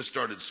homeschooled. He just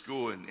started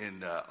school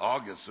in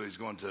August, so he's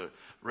going to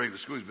regular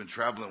school. He's been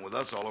traveling with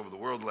us all over the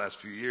world the last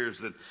few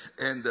years.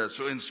 And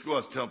so in school, I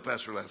was telling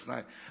Pastor last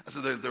night, I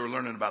said they were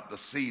learning about the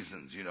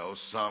seasons, you know,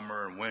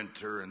 summer and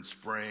winter and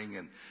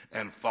spring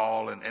and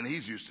fall. And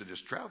he's used to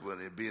just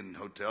traveling and being in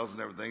hotels and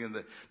everything.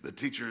 And the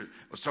teacher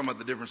was talking about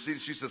the different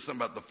seasons. She said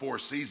something about the 4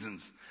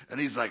 seasons. And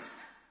he's like,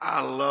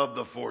 I love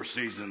the 4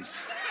 seasons.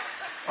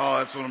 Oh,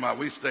 that's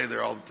we stay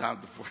there all the time.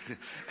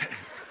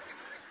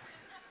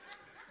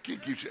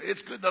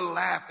 It's good to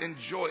laugh,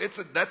 enjoy.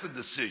 That's a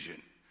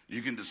decision.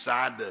 You can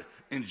decide to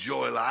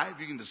enjoy life.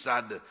 You can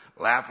decide to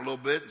laugh a little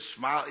bit and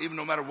smile, even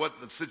no matter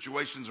what the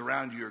situations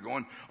around you are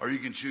going, or you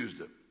can choose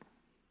to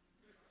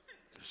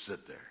just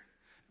sit there.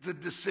 The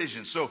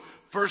decision. So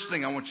first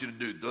thing I want you to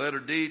do, the letter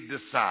D,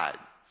 decide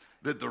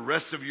that the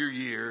rest of your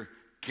year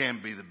can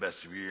be the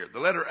best of your year. The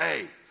letter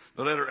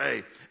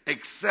A,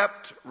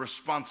 accept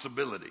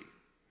responsibility.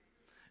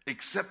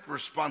 Accept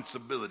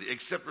responsibility.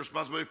 Accept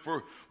responsibility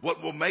for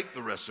what will make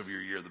the rest of your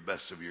year the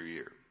best of your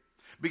year.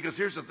 Because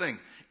here's the thing.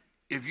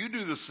 If you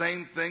do the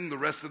same thing the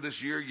rest of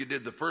this year you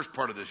did the first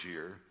part of this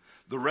year,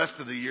 the rest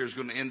of the year is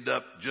going to end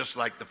up just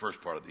like the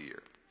first part of the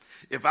year.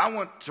 If I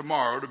want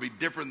tomorrow to be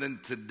different than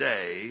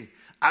today,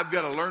 I've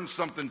got to learn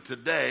something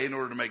today in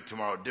order to make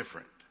tomorrow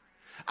different.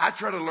 I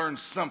try to learn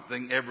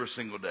something every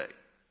single day.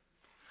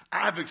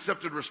 I've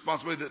accepted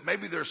responsibility that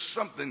maybe there's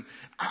something.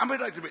 How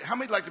many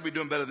like to be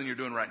doing better than you're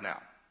doing right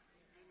now?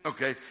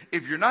 Okay,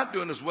 if you're not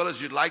doing as well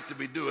as you'd like to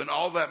be doing,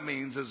 all that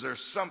means is there's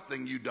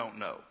something you don't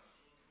know.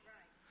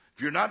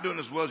 If you're not doing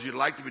as well as you'd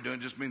like to be doing,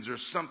 it just means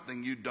there's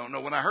something you don't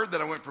know. When I heard that,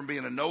 I went from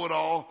being a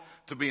know-it-all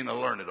to being a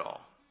learn-it-all.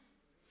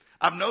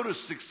 I've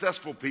noticed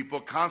successful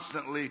people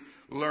constantly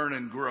learn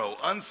and grow.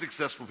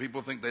 Unsuccessful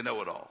people think they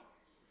know it all.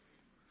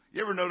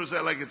 You ever notice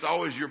that? Like it's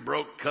always your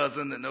broke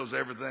cousin that knows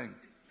everything.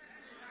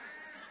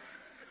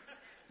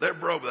 They're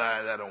broke.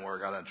 That don't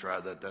work. I done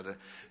tried that.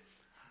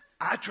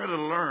 I try to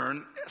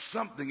learn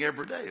something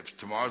every day. If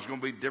tomorrow's going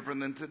to be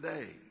different than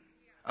today.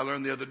 I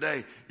learned the other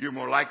day, you're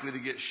more likely to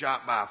get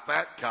shot by a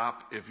fat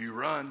cop if you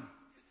run.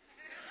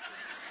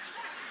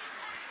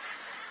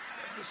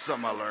 That's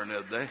something I learned the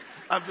other day.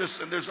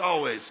 And there's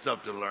always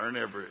stuff to learn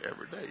every day.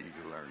 You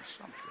can learn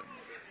something.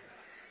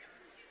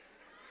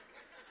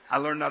 I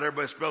learned not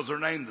everybody spells their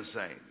name the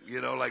same. You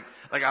know, like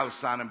I was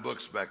signing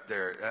books back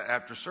there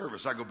after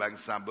service. I go back and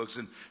sign books.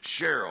 And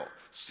Cheryl,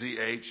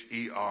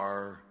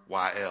 Cheryl.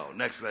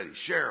 Next lady,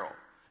 Cheryl,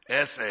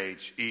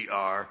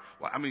 Shery.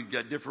 I mean, you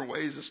got different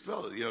ways to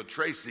spell it. You know,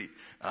 Tracy,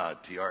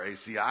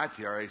 Traci,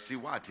 Tracy,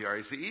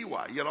 Tracey. You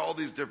got all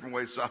these different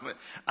ways. So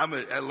I'm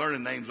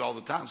learning names all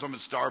the time. So I'm at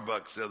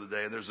Starbucks the other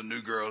day, and there's a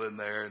new girl in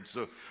there. And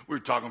so we were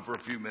talking for a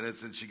few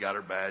minutes, and she got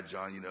her badge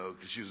on, you know,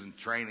 because she was in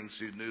training.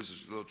 She knew this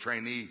was a little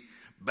trainee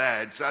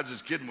badge. So I was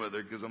just kidding with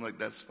her because I'm like,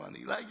 that's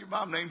funny. Like, your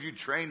mom named you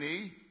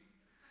trainee?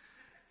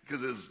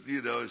 Because,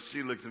 you know,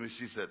 she looked at me,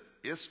 she said,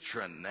 it's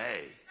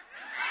Trinae.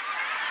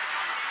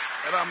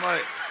 And I'm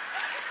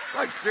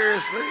like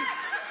seriously?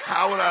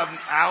 How would I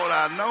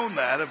have known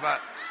that if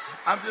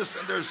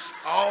there's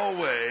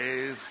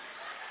always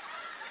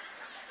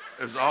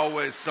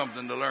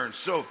something to learn.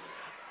 So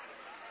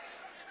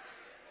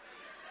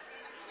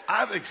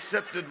I've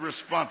accepted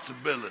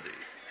responsibility.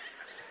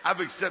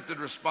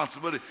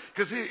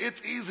 Because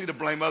it's easy to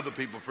blame other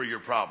people for your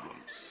problems.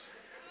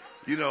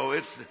 You know,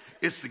 it's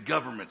the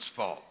government's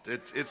fault.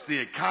 It's the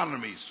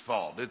economy's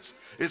fault.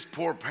 It's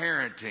poor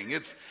parenting.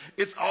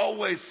 It's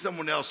always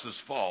someone else's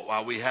fault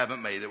why we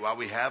haven't made it, why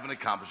we haven't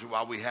accomplished it,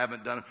 why we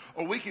haven't done it.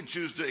 Or we can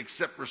choose to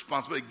accept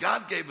responsibility.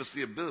 God gave us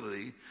the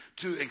ability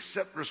to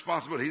accept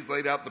responsibility. He's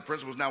laid out the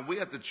principles. Now we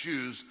have to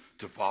choose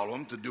to follow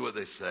them, to do what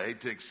they say,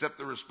 to accept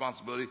the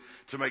responsibility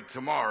to make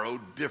tomorrow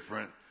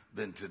different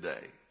than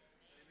today.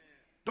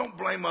 Don't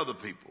blame other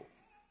people.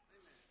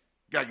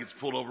 Guy gets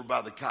pulled over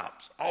by the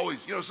cops. Always,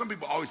 you know, some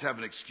people always have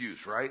an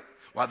excuse, right?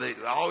 Why they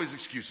always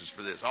excuses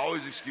for this,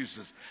 always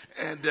excuses.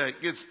 And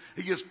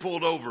he gets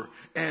pulled over,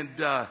 and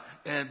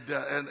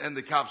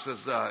the cop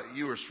says,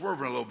 "You were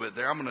swerving a little bit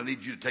there. I'm going to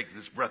need you to take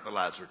this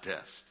breathalyzer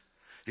test."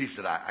 He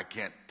said, "I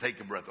can't take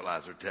a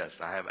breathalyzer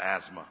test. I have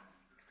asthma.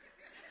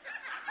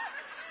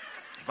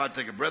 If I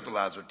take a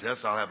breathalyzer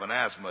test, I'll have an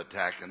asthma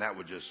attack, and that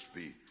would just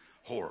be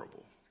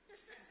horrible."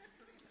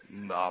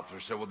 And the officer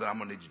said, "Well, then I'm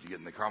going to need you to get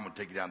in the car. I'm going to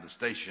take you down to the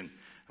station.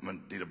 I'm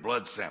going to need a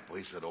blood sample."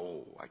 He said,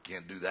 "Oh, I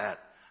can't do that.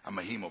 I'm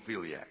a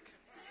hemophiliac.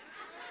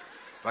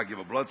 If I give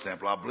a blood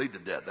sample, I'll bleed to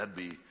death. That'd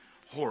be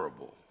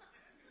horrible."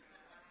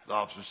 The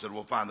officer said,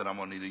 "Well, fine, then I'm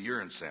going to need a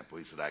urine sample."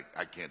 He said,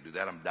 I can't do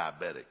that. I'm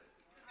diabetic.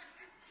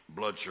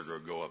 Blood sugar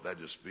will go up. That'd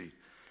just be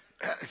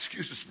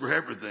excuses for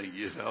everything,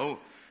 you know.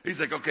 He's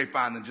like, "Okay,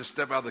 fine, then just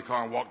step out of the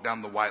car and walk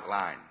down the white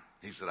line."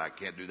 He said, "I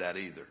can't do that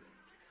either."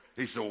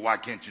 He said, "Well, why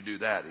can't you do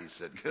that?" He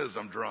said, "Because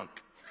I'm drunk."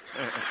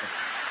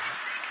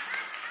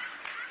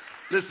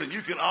 Listen,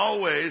 you can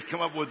always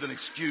come up with an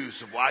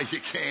excuse of why you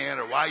can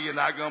or why you're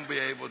not going to be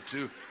able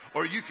to,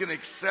 or you can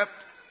accept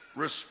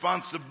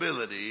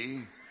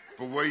responsibility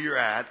for where you're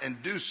at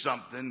and do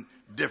something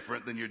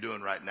different than you're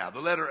doing right now. The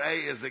letter A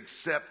is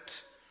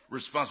accept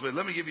responsibility.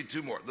 Let me give you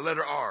two more. The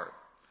letter R.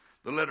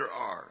 The letter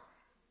R.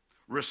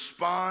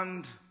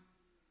 Respond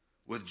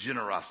with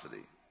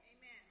generosity.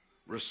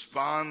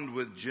 Respond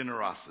with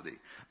generosity.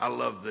 I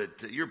love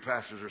that your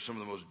pastors are some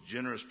of the most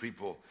generous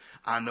people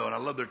I know, and I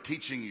love they're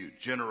teaching you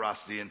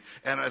generosity. And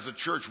as a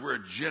church, we're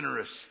a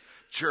generous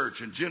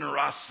church and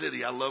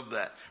generosity. I love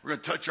that. We're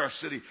going to touch our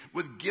city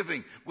with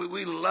giving.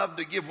 We love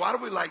to give. Why do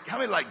we like? How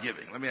many like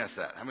giving? Let me ask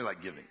that. How many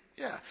like giving?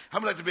 Yeah. How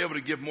many like to be able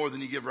to give more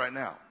than you give right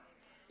now?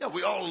 Yeah,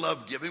 we all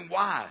love giving.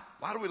 Why?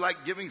 Why do we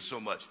like giving so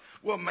much?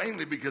 Well,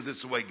 mainly because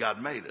it's the way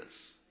God made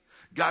us.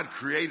 God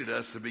created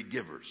us to be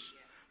givers.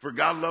 For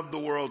God loved the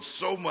world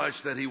so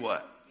much that he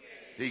what?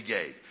 He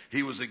gave.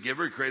 He was a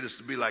giver. He created us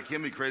to be like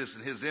him. He created us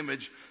in his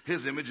image.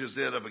 His image is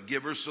that of a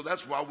giver. So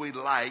that's why we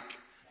like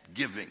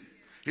giving.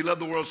 He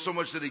loved the world so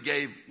much that he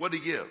gave. What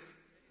did he give?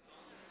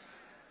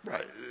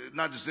 Right.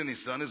 Not just any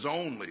son, his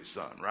only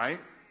son, right?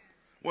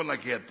 It wasn't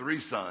like he had 3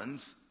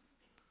 sons.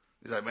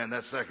 He's like, man,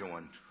 that second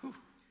one,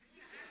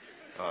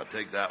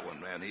 take that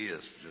one, man. He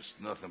is just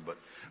nothing but.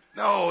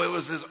 No, it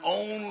was his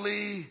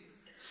only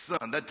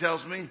son. That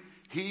tells me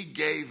he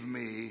gave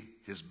me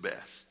his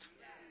best.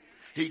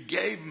 He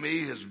gave me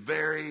his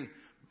very,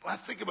 I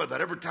think about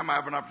that every time I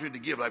have an opportunity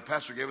to give. Like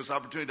Pastor gave us the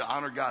opportunity to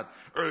honor God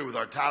earlier with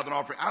our tithe and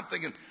offering. I'm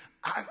thinking,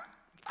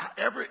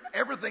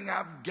 everything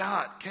I've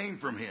got came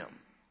from him.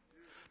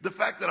 The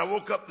fact that I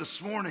woke up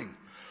this morning,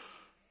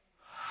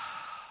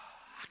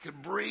 I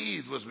could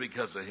breathe, was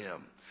because of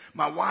him.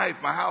 My wife,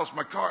 my house,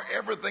 my car,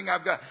 everything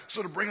I've got.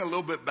 So to bring a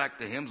little bit back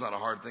to him is not a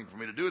hard thing for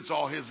me to do. It's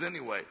all his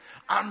anyway.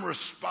 I'm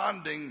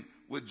responding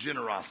with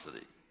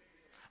generosity.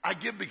 I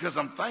give because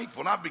I'm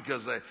thankful, not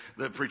because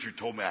the preacher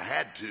told me I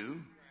had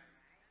to.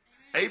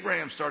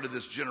 Abraham started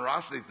this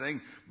generosity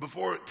thing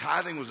before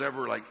tithing was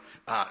ever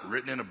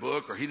written in a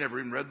book, or he never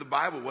even read the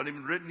Bible. It wasn't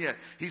even written yet.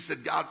 He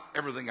said, God,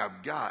 everything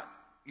I've got,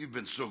 you've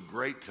been so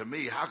great to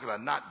me. How could I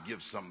not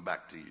give something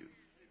back to you?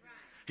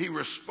 He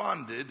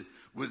responded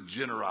with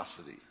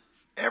generosity.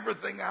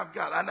 Everything I've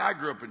got. I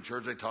grew up in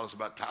church. They taught us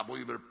about tithe. Well,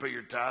 you better pay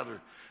your tithe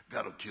or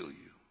God will kill you.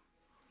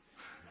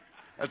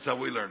 That's how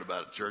we learned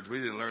about it, church. We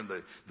didn't learn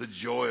the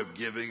joy of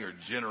giving or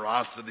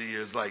generosity. It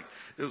was like,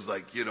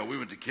 we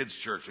went to kids'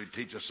 church. They'd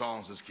teach us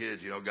songs as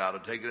kids. God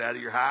will take it out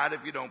of your hide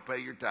if you don't pay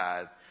your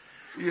tithe.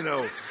 It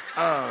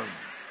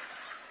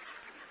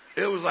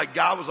was like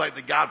God was like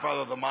the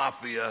godfather of the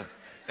mafia,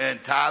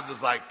 and tithe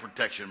was like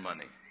protection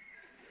money.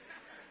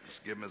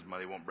 Just give him his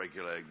money. He won't break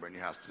your leg, burn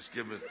your house. Just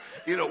give him his,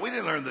 we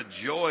didn't learn the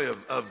joy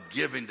of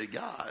giving to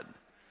God.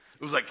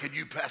 It was like, can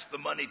you pass the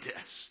money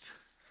test?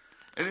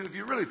 And if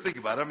you really think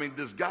about it,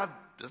 does God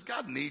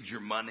need your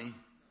money?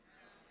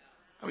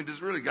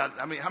 Does really God,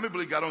 how many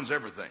believe God owns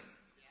everything?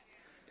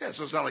 Yeah,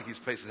 so it's not like he's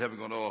pacing heaven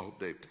going, oh, I hope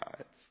Dave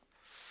tithes.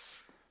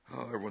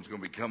 Oh, everyone's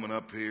going to be coming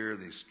up here.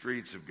 These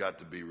streets have got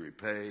to be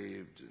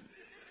repaved. And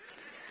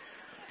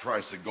the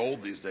price of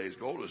gold these days,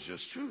 gold is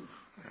just true.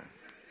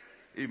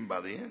 Even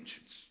by the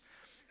inch.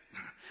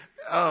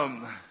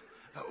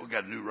 We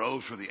got new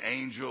robes for the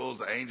angels.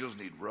 The angels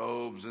need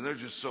robes. And there's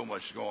just so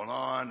much going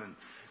on. And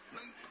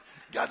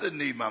God doesn't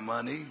need my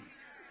money.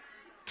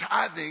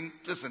 Tithing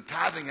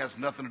has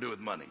nothing to do with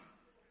money.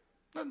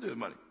 Nothing to do with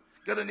money.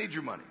 God doesn't need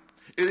your money.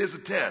 It is a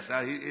test.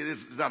 Now,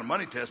 it's not a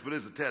money test, but it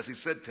is a test. He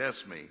said,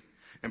 test me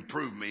and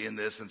prove me in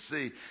this and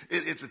see.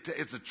 It's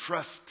a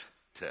trust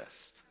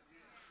test.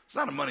 It's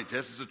not a money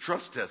test. It's a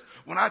trust test.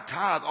 When I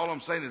tithe, all I'm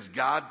saying is,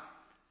 God,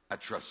 I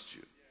trust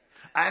you.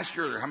 I asked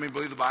you earlier, how many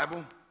believe the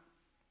Bible?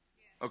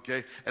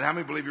 Okay. And how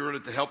many believe you wrote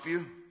it to help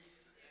you?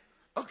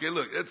 Okay,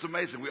 look, it's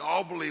amazing. We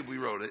all believe we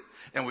wrote it,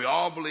 and we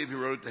all believe he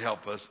wrote it to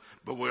help us,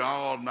 but we're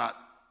all not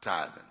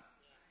tithing.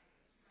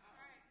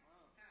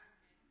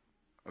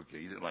 Okay,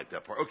 you didn't like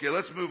that part. Okay,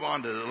 let's move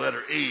on to the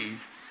letter E.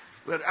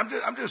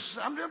 I'm just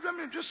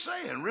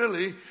saying,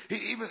 really.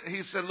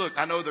 He said, look,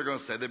 I know they're going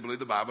to say they believe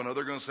the Bible. I know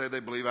they're going to say they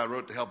believe I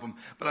wrote to help them,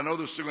 but I know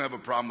they're still going to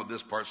have a problem with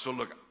this part. So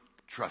look,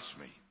 trust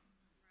me.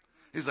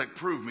 He's like,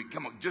 prove me.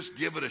 Come on, just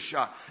give it a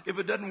shot. If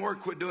it doesn't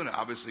work, quit doing it.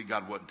 Obviously,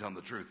 God wasn't telling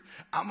the truth.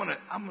 I'm gonna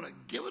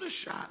give it a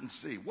shot and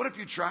see. What if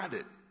you tried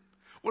it?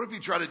 What if you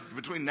tried it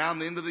between now and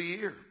the end of the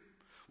year?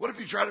 What if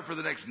you tried it for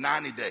the next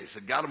 90 days?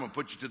 Said, God, I'm going to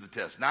put you to the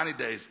test. 90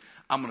 days,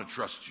 I'm going to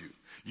trust you.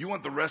 You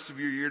want the rest of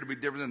your year to be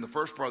different than the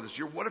first part of this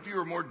year? What if you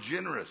were more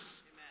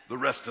generous the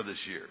rest of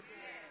this year?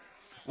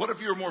 What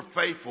if you were more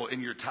faithful in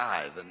your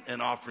tithe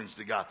and offerings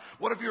to God?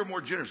 What if you were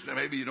more generous?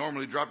 Maybe you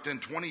normally dropped in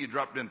 20, you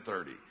dropped in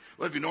 30.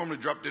 What if you normally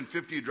dropped in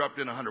 50, you dropped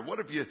in 100? What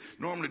if you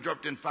normally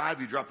dropped in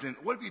 5, you dropped in?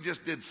 What if you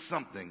just did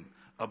something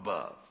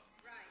above?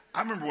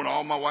 I remember when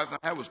all my wife and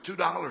I had was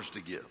 $2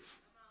 to give.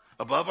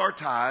 Above our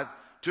tithe,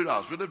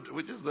 $2.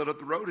 We just lived up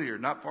the road here,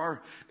 not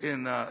far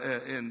in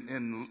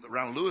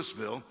around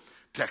Louisville,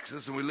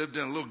 Texas, and we lived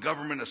in a little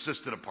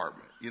government-assisted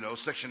apartment,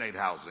 Section 8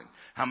 housing.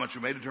 How much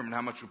we made determined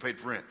how much we paid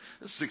for rent.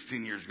 This was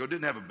 16 years ago.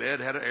 Didn't have a bed,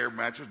 had an air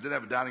mattress, didn't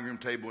have a dining room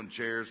table and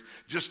chairs.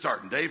 Just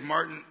starting. Dave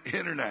Martin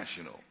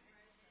International.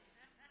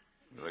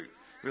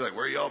 We're like,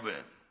 where y'all been?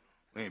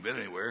 We ain't been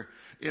anywhere.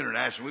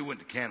 International. We went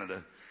to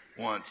Canada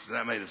once, and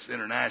that made us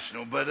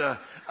international.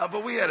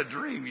 But we had a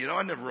dream,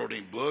 I never wrote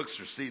any books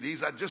or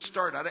CDs. I just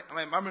started.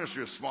 My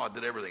ministry was small. I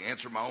did everything.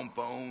 Answered my own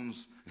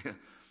phones.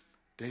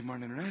 Dave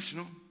Martin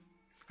International.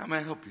 How may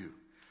I help you?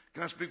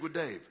 Can I speak with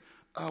Dave?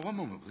 One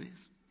moment,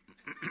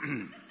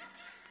 please.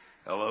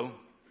 Hello?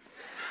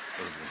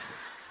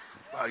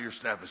 Wow, your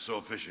staff is so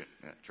efficient.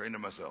 Yeah, trained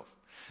them myself.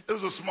 It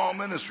was a small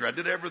ministry. I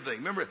did everything.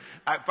 Remember,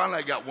 I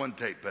finally got one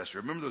tape, Pastor.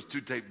 Remember those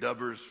 2 tape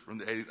dubbers from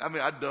the 80s?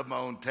 I dubbed my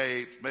own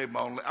tapes, made my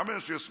own. Our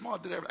ministry was small. I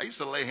did everything. I used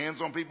to lay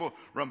hands on people,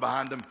 run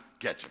behind them,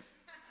 catch them.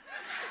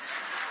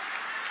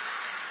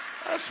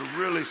 That's a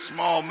really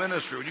small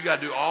ministry when you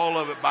got to do all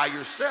of it by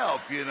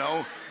yourself,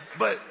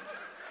 But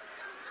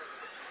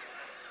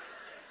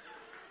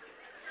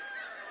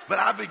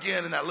I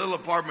began in that little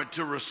apartment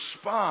to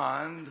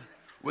respond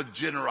with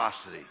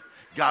generosity.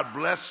 God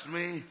blessed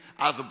me.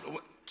 I was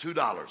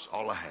 $2,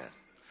 all I had.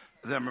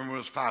 Then I remember when it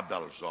was $5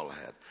 was all I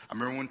had. I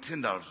remember when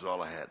 $10 was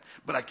all I had.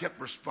 But I kept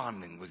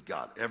responding with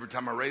God. Every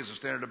time I raised the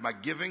standard of my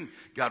giving,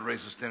 God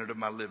raised the standard of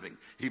my living.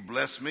 He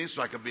blessed me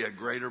so I could be a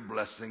greater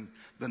blessing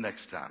the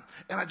next time.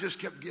 And I just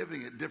kept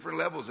giving at different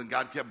levels, and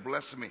God kept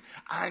blessing me.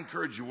 I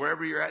encourage you,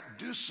 wherever you're at,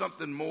 do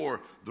something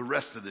more the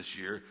rest of this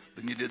year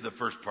than you did the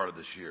first part of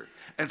this year.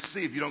 And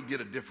see if you don't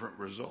get a different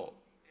result.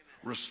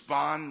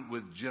 Respond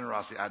with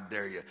generosity. I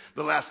dare you.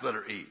 The last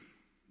letter E.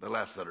 The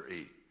last letter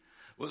E.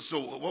 Well, so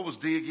what was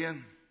D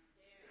again?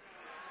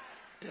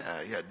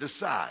 Yeah.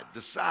 Decide.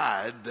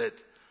 Decide that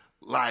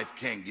life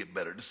can get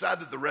better. Decide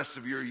that the rest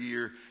of your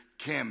year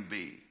can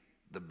be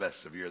the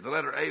best of your year. The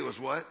letter A was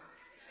what?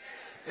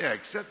 Yeah,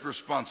 accept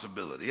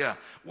responsibility. Yeah.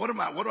 What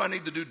do I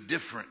need to do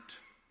different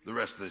the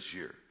rest of this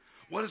year?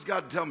 What does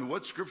God tell me?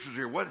 What scriptures are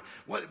here? What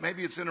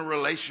maybe it's in a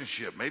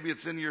relationship. Maybe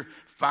it's in your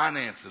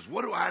finances.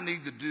 What do I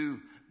need to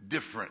do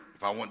different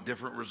if I want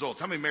different results?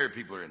 How many married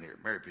people are in here?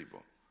 Married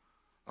people.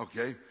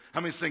 Okay.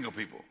 How many single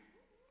people?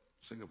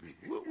 Single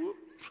people. Whoop, whoop.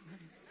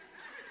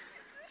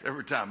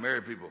 Every time,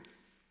 married people,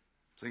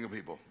 single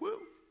people.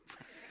 Whoop.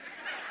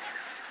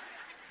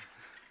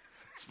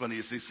 It's funny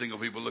you see single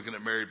people looking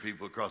at married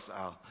people across the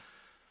aisle.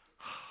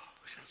 Oh, I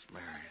wish I was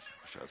married.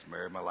 I wish I was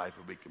married. My life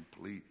would be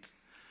complete.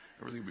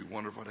 Everything would be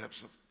wonderful. I'd have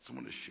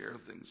someone to share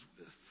things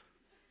with.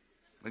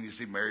 Then you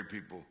see married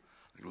people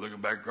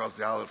looking back across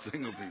the aisle at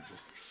single people.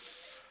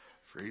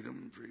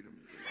 Freedom, freedom,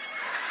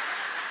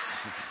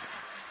 freedom.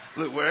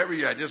 Look, wherever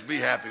you're at, just be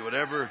happy.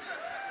 Whatever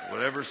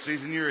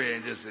season you're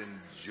in, just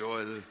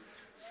enjoy the.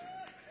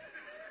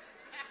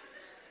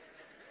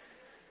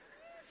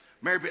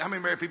 How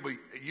many married people,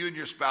 you and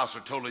your spouse are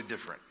totally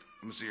different?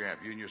 Let me see your hand.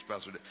 You and your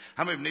spouse are different.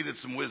 How many have needed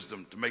some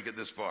wisdom to make it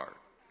this far?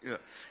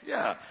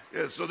 Yeah.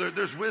 So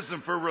there's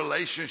wisdom for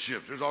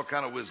relationships. There's all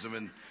kind of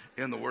wisdom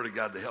in the Word of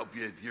God to help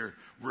you with your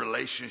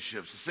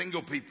relationships.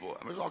 Single people,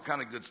 there's all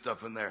kind of good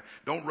stuff in there.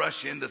 Don't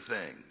rush into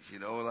things. A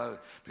lot of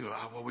people,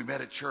 we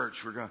met at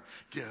church. We're going to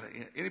get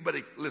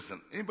anybody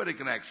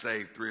can act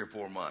saved 3 or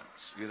 4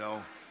 months.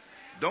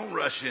 Don't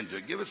rush into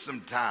it. Give it some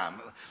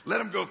time.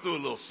 Let him go through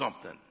a little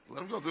something.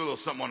 Let him go through a little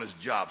something on his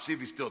job. See if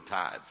he still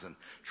tithes and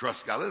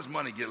trusts God. Let his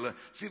money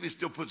see if he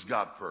still puts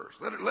God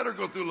first. Let her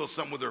go through a little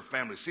something with her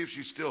family. See if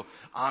she still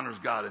honors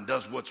God and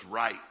does what's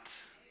right.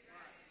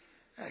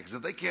 Because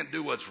if they can't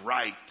do what's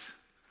right,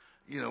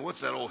 what's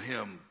that old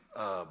hymn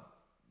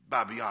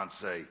by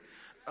Beyonce?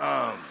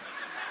 To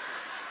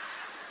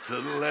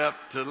the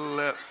left, to the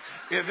left.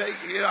 If they,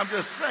 I'm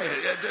just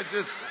saying,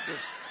 just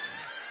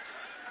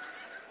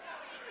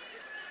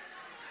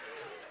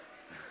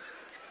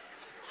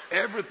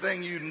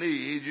Everything you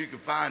need, you can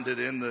find it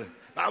in the.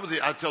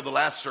 I tell the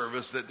last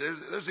service that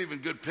there's even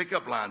good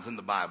pickup lines in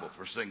the Bible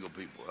for single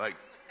people. Like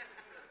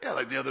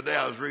the other day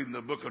I was reading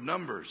the book of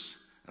Numbers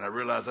and I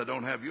realized I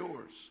don't have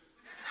yours.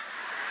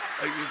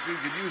 Like you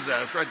could use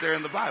that. It's right there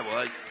in the Bible.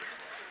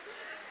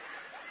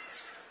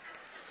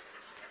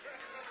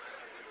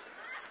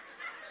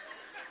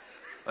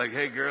 Like,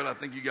 hey girl, I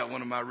think you got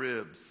one of my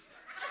ribs.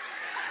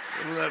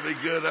 Wouldn't that be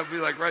good? I'd be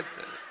like right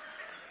there.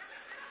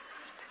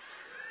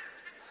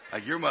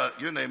 Like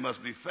your name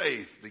must be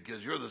Faith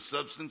because you're the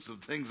substance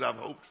of things I've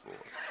hoped for.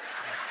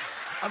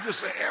 I'm just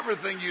saying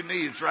everything you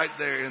need is right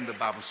there in the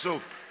Bible.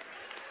 So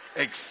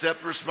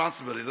accept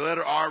responsibility. The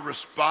letter R,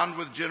 respond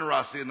with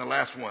generosity. And the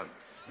last one.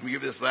 Let me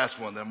give you this last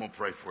one, then I'm going to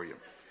pray for you.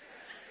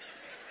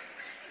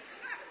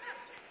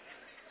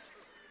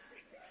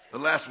 The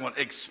last one,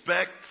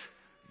 expect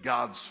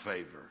God's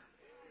favor.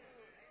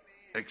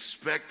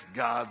 Expect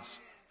God's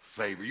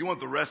favor. You want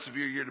the rest of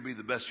your year to be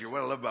the best year.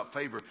 What I love about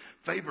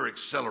favor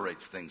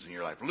accelerates things in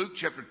your life. Luke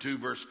chapter 2,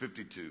 verse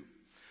 52.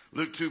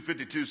 Luke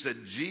 2:52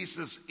 said,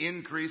 Jesus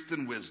increased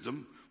in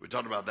wisdom. We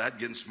talked about that,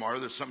 getting smarter.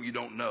 There's something you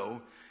don't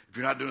know. If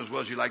you're not doing as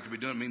well as you like to be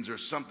doing, it means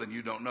there's something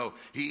you don't know.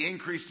 He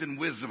increased in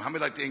wisdom. How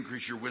many like to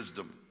increase your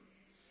wisdom?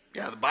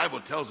 Yeah, the Bible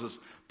tells us,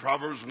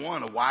 Proverbs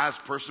 1, a wise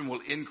person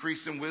will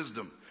increase in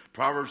wisdom.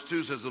 Proverbs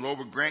 2 says the Lord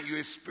will grant you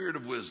a spirit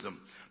of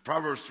wisdom.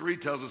 Proverbs 3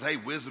 tells us, hey,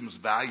 wisdom is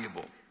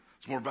valuable.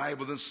 It's more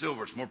valuable than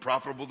silver. It's more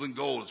profitable than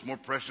gold. It's more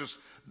precious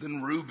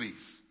than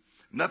rubies.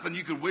 Nothing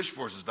you could wish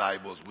for is as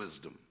valuable as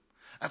wisdom.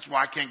 That's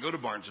why I can't go to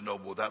Barnes &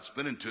 Noble without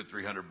spending $200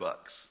 or $300.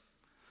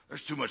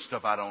 There's too much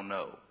stuff I don't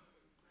know.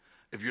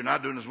 If you're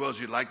not doing as well as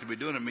you'd like to be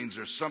doing, it means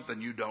there's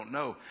something you don't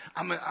know.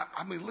 I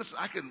mean, listen,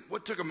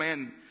 what took a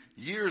man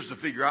years to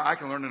figure out, I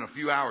can learn in a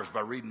few hours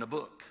by reading a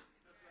book.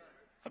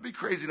 I'd be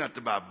crazy not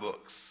to buy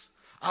books.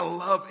 I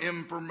love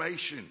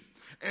information.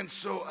 And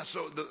so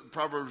the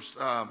Proverbs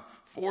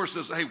 4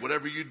 says, hey,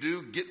 whatever you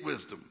do, get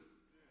wisdom.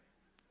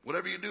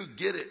 Whatever you do,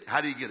 get it.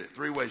 How do you get it?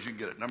 3 ways you can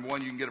get it. Number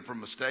 1, you can get it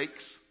from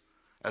mistakes.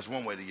 That's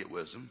one way to get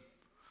wisdom.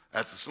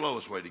 That's the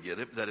slowest way to get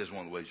it, but that is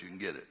one of the ways you can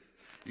get it.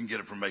 You can get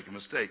it from making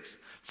mistakes.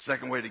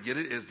 Second way to get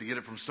it is to get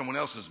it from someone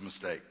else's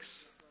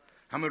mistakes.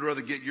 How many would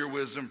rather get your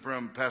wisdom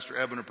from Pastor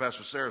Evan or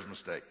Pastor Sarah's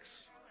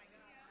mistakes?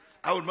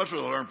 I would much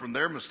rather learn from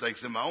their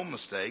mistakes than my own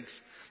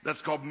mistakes.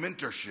 That's called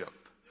mentorship.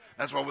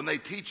 That's why when they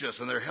teach us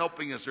and they're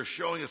helping us, they're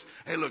showing us,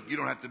 hey, look, you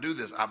don't have to do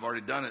this. I've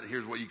already done it.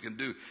 Here's what you can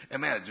do.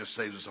 And man, it just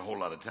saves us a whole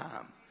lot of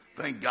time.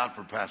 Thank God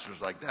for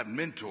pastors like that,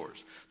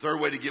 mentors. Third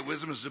way to get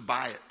wisdom is to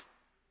buy it.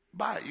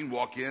 Buy it. You can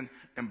walk in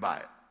and buy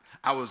it.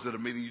 I was at a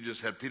meeting, you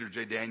just had Peter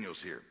J.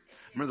 Daniels here.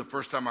 I remember the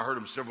first time I heard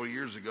him several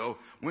years ago,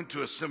 went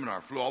to a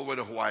seminar, flew all the way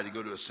to Hawaii to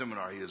go to a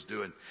seminar he was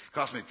doing. It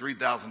cost me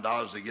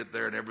 $3,000 to get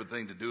there and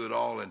everything to do it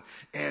all.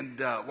 And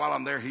while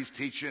I'm there, he's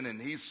teaching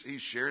and he's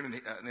sharing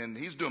and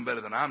he's doing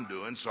better than I'm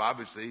doing. So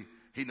obviously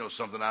he knows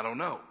something I don't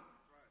know.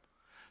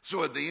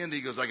 So at the end,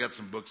 he goes, I got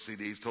some book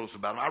CDs, told us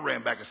about them. I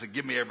ran back. I said,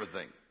 give me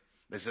everything.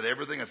 They said,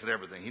 everything? I said,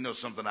 everything. He knows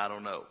something I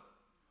don't know.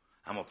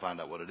 I'm going to find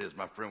out what it is.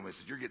 My friend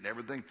said, you're getting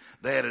everything?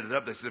 They added it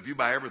up. They said, if you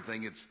buy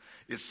everything, it's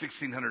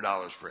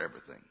 $1,600 for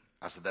everything.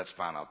 I said, that's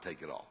fine. I'll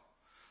take it all.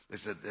 They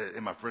said,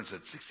 and my friend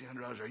said,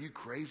 $1,600? Are you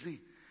crazy?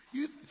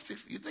 You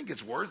think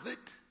it's worth it?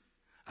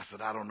 I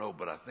said, I don't know,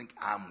 but I think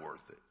I'm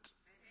worth it.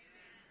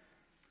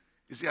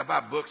 You see, I buy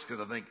books because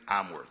I think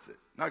I'm worth it.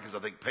 Not because I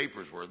think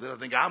paper's worth it. I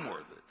think I'm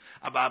worth it.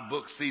 I buy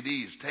books,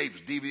 CDs,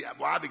 tapes, DVD.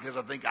 Why? Because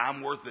I think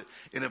I'm worth it.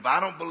 And if I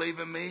don't believe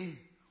in me,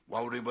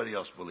 why would anybody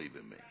else believe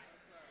in me?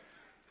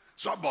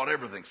 So I bought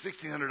everything,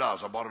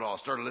 $1,600. I bought it all. I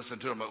started listening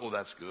to it. I'm like, oh,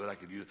 that's good. I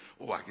could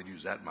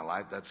use that in my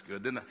life. That's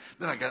good. Then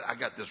I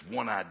got this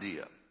one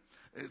idea.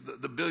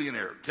 The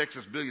billionaire,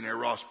 Texas billionaire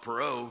Ross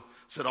Perot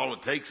said all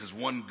it takes is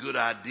one good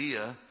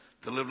idea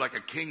to live like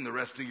a king the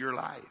rest of your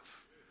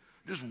life.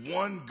 Just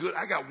one good,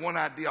 I got one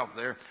idea out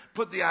there,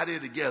 put the idea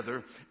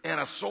together,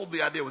 and I sold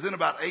the idea. Within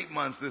about 8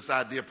 months, this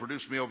idea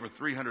produced me over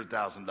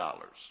 $300,000.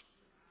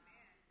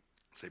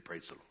 Say,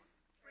 praise the Lord.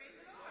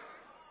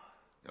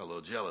 You're a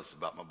little jealous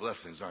about my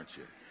blessings, aren't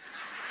you?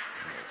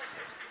 Yes.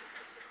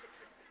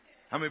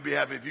 How many be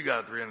happy if you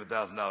got a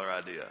 $300,000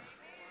 idea?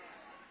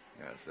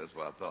 Yes, that's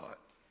what I thought.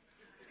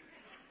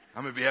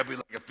 How many be happy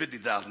like a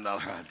 $50,000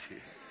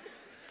 idea?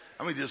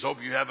 How many just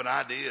hope you have an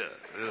idea?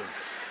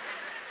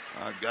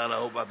 Oh, God, I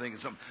hope I think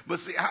of something.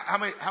 But see, how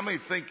many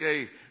think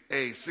a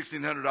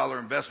 $1,600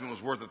 investment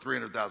was worth a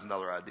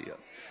 $300,000 idea?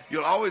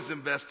 You'll always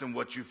invest in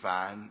what you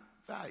find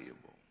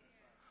valuable.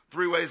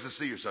 3 ways to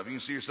see yourself. You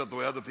can see yourself the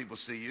way other people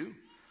see you.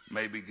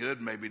 Maybe good,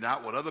 maybe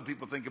not. What other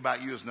people think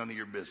about you is none of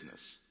your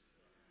business.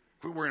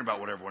 Quit worrying about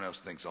what everyone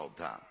else thinks all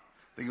the time.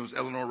 I think it was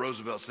Eleanor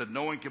Roosevelt said,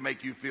 no one can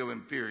make you feel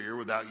inferior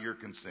without your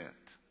consent.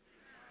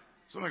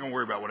 So I'm not going to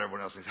worry about what everyone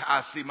else thinks.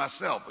 I see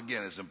myself.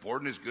 Again, it's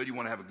important. It's good. You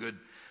want to have a good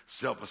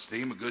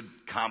self-esteem, a good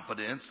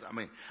confidence. I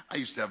mean, I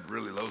used to have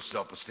really low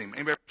self-esteem.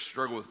 Anybody ever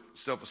struggle with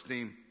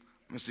self-esteem?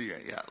 Let me see.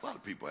 Yeah, a lot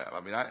of people have.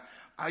 I mean,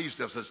 I used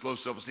to have such low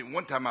self-esteem.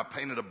 One time I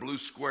painted a blue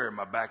square in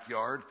my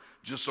backyard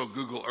just so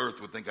Google Earth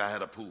would think I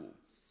had a pool.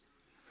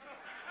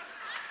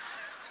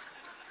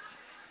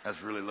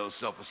 That's really low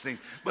self-esteem.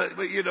 But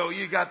you know,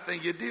 you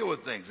deal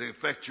with things. They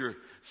affect your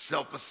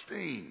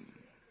self-esteem.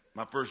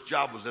 My first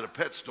job was at a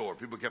pet store.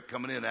 People kept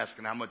coming in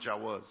asking how much I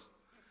was.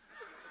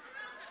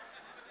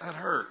 That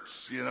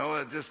hurts, you know,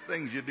 it's just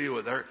things you deal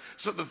with. Hurt.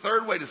 So the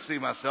third way to see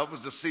myself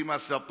is to see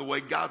myself the way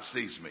God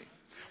sees me.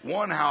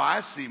 One, how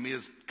I see me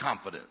is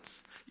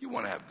confidence. You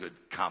want to have good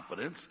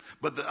confidence.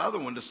 But the other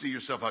one, to see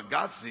yourself how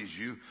God sees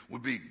you,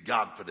 would be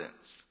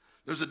Godfidence.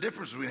 There's a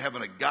difference between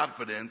having a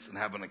Godfidence and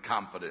having a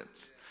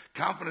confidence.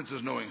 Confidence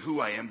is knowing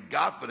who I am.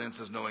 Godfidence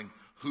is knowing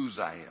whose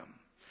I am.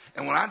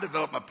 And when I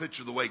develop my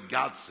picture the way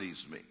God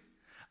sees me,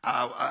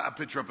 I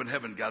picture up in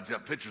heaven, God's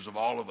got pictures of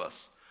all of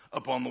us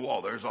up on the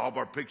wall. There's all of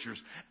our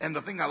pictures. And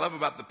the thing I love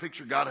about the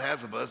picture God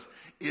has of us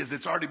is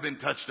it's already been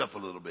touched up a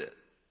little bit.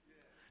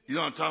 You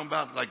know what I'm talking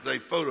about? Like they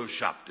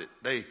photoshopped it.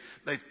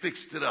 They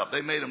fixed it up.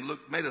 They made him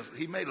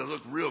he made it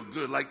look real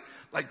good. Like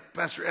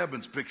Pastor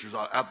Evans' pictures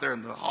out there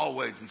in the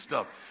hallways and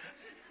stuff.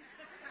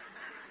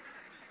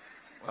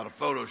 A lot of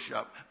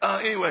Photoshop.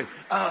 Anyway,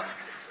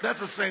 that's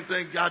the same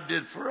thing God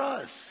did for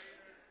us.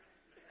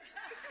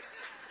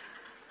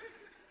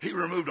 He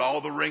removed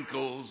all the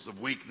wrinkles of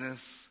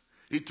weakness.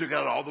 He took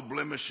out all the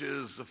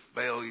blemishes of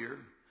failure.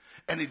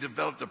 And he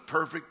developed a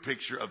perfect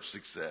picture of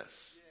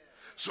success.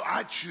 So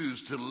I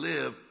choose to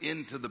live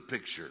into the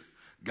picture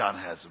God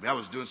has of me. I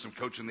was doing some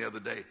coaching the other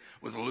day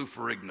with Lou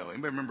Ferrigno.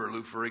 Anybody remember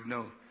Lou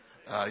Ferrigno?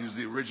 He was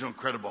the original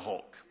Incredible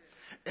Hulk.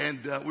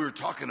 And we were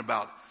talking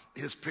about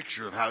his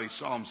picture of how he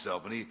saw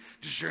himself. And he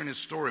just sharing his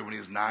story when he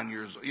was 9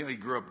 years old. You know, he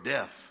grew up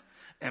deaf.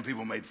 And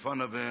people made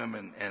fun of him,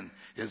 and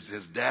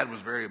his dad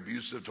was very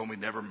abusive, told him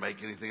he'd never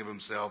make anything of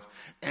himself.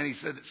 And he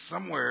said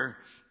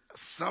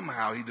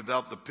somehow he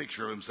developed the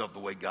picture of himself the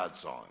way God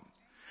saw him.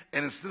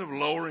 And instead of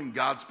lowering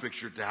God's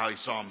picture to how he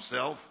saw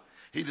himself,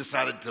 he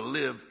decided to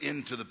live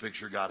into the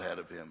picture God had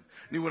of him.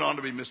 And he went on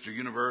to be Mr.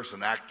 Universe,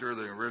 an actor,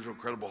 the original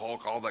Incredible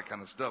Hulk, all that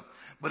kind of stuff.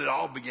 But it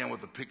all began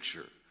with a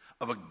picture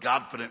of a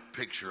Godfident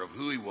picture of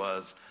who he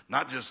was,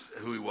 not just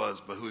who he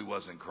was, but who he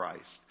was in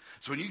Christ.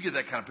 So when you get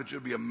that kind of picture,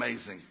 it'll be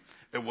amazing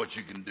at what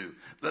you can do.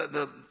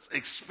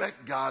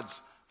 Expect God's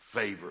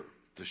favor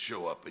to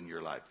show up in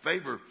your life.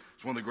 Favor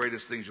is one of the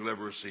greatest things you'll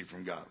ever receive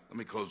from God. Let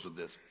me close with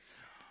this.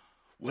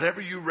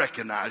 Whatever you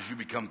recognize, you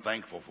become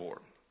thankful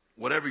for.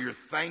 Whatever you're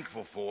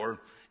thankful for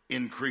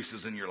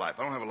increases in your life.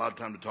 I don't have a lot of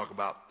time to talk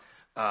about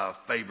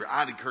favor.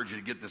 I'd encourage you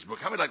to get this book.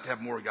 How many like to have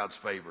more of God's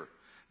favor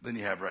than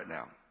you have right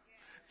now?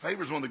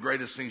 Favor is one of the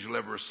greatest things you'll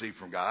ever receive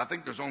from God. I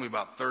think there's only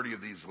about 30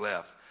 of these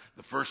left.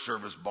 The first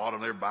service bought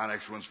them. They're buying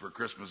extra ones for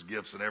Christmas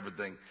gifts and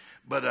everything.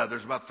 But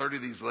there's about 30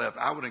 of these left.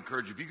 I would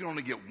encourage you, if you can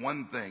only get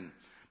one thing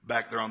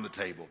back there on the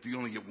table, if you can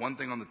only get one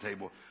thing on the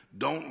table,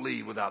 don't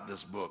leave without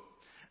this book.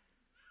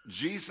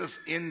 Jesus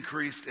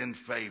increased in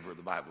favor,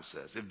 the Bible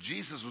says. If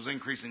Jesus was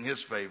increasing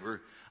his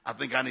favor, I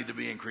think I need to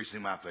be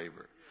increasing my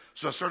favor.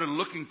 So I started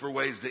looking for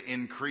ways to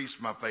increase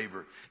my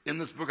favor. In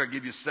this book, I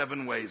give you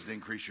 7 ways to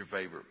increase your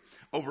favor.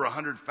 Over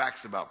 100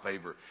 facts about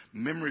favor.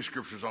 Memory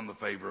scriptures on the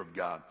favor of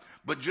God.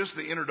 But just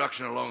the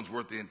introduction alone is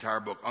worth the entire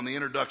book. On the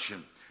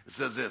introduction, it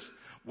says this: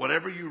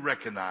 whatever you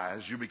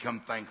recognize, you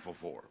become thankful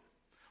for.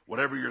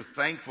 Whatever you're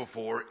thankful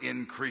for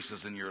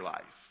increases in your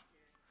life.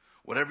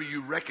 Whatever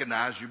you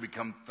recognize, you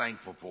become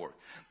thankful for.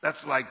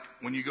 That's like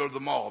when you go to the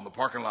mall and the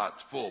parking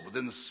lot's full, but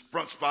then the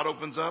front spot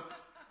opens up.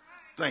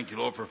 Thank you,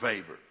 Lord, for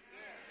favor.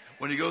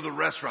 When you go to the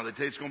restaurant, they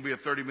tell you it's going to be a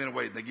 30-minute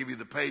wait. They give you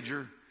the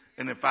pager,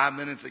 and in 5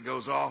 minutes it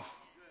goes off.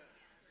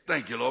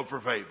 Thank you, Lord, for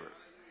favor.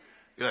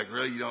 You're like,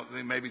 really? You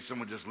don't? Maybe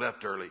someone just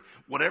left early.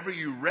 Whatever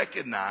you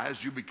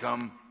recognize, you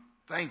become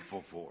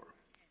thankful for.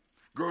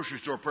 Grocery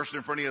store, person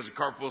in front of you has a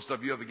cart full of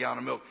stuff. You have a gallon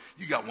of milk.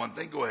 You got one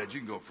thing. Go ahead. You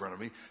can go in front of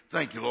me.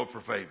 Thank you, Lord,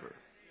 for favor.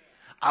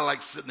 I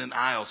like sitting in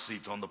aisle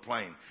seats on the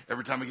plane.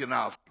 Every time I get an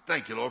aisle seat,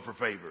 thank you, Lord, for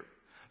favor.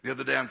 The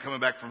other day, I'm coming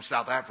back from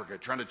South Africa,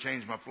 trying to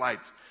change my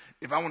flights.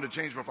 If I wanted to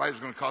change my flight, it was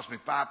going to cost me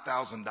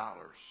 $5,000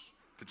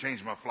 to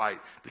change my flight,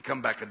 to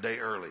come back a day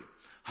early.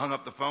 Hung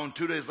up the phone.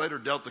 2 days later,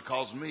 Delta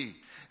calls me.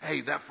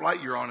 Hey, that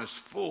flight you're on is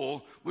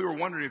full. We were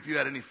wondering if you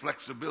had any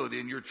flexibility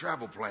in your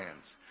travel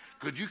plans.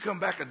 Could you come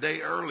back a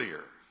day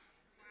earlier?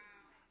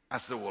 I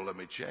said, well, let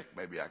me check.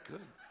 Maybe I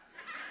could.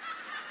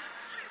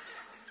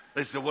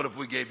 They said, what if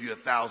we gave you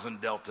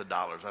 1,000 Delta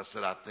dollars? I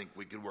said, I think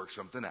we could work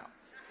something out.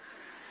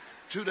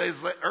 2 days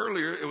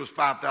earlier, it was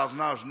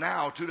 $5,000.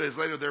 Now, 2 days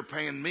later, they're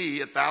paying me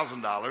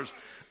 $1,000.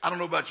 I don't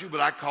know about you,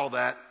 but I call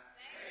that.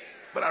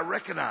 But I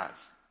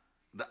recognize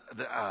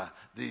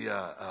the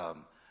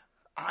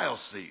aisle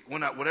seat.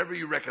 Whatever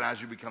you recognize,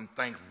 you become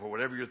thankful for.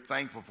 Whatever you're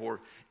thankful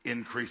for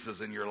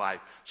increases in your life.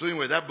 So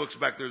anyway, that book's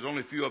back there. There's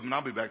only a few of them.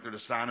 I'll be back there to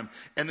sign them.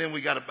 And then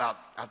we got about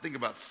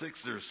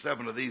 6 or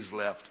 7 of these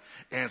left.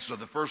 And so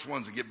the first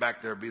ones to get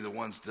back there will be the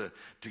ones to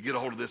get a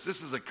hold of this.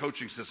 This is a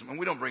coaching system. And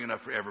we don't bring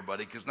enough for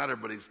everybody because not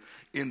everybody's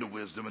into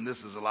wisdom. And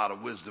this is a lot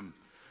of wisdom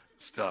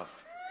stuff.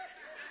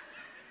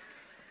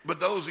 But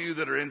those of you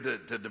that are into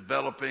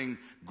developing,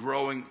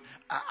 growing,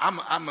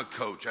 I'm a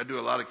coach. I do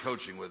a lot of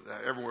coaching with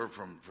everywhere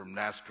from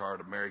NASCAR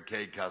to Mary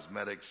Kay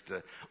Cosmetics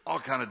to all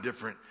kind of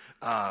different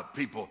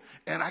people.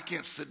 And I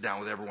can't sit down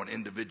with everyone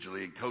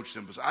individually and coach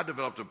them. So I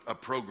developed a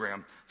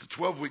program. It's a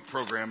 12-week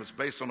program. It's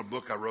based on a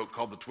book I wrote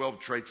called The 12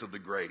 Traits of the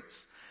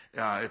Greats.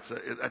 I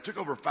took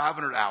over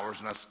 500 hours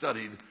and I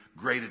studied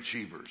great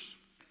achievers.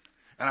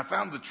 And I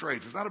found the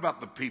traits. It's not about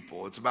the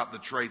people. It's about the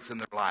traits in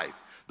their life.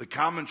 The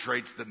common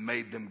traits that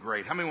made them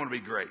great. How many want to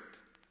be great?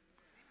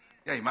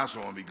 Yeah, you might as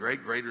well want to be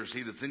great. Greater is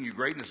he that's in you.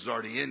 Greatness is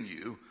already in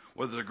you.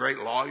 Whether it's a great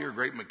lawyer, a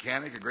great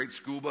mechanic, a great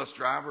school bus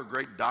driver, a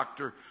great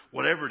doctor,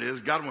 whatever it is,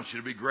 God wants you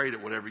to be great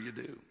at whatever you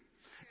do.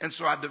 And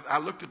so I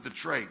looked at the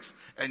traits.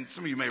 And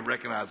some of you may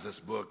recognize this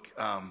book.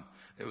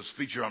 It was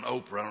featured on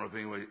Oprah. I don't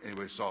know if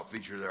anybody saw it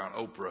featured there on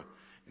Oprah.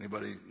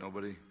 Anybody?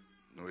 Nobody?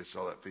 Nobody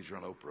saw that feature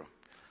on Oprah.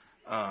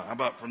 How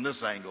about from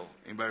this angle?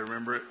 Anybody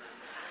remember it?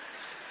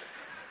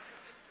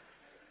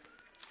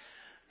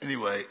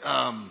 Anyway,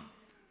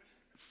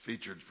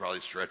 featured,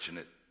 probably stretching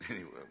it.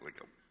 Anyway,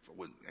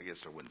 I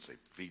guess I wouldn't say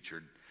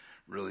featured.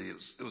 Really,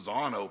 it was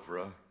on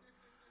Oprah.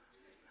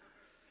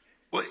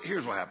 Well,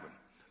 here's what happened.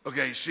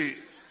 Okay, did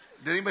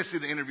anybody see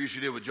the interview she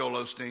did with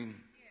Joel Osteen?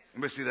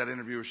 Anybody see that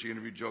interview where she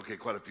interviewed Joel? Okay,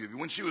 quite a few of you.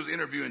 When she was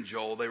interviewing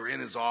Joel, they were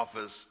in his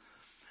office.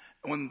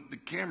 And when the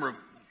camera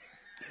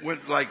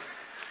went like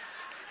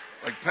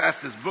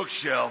past his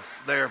bookshelf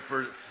there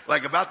for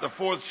like about the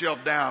fourth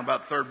shelf down,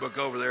 about the third book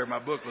over there, my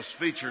book was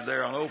featured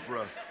there on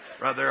Oprah,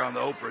 right there on the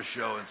Oprah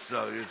show. And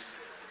so it's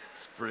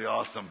pretty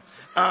awesome.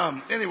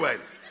 Anyway,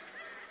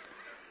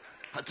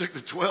 I took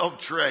the 12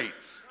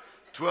 traits,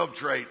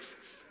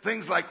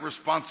 things like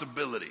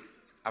responsibility.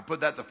 I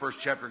put that in the first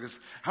chapter because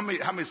how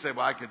many say,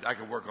 well, I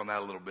could work on that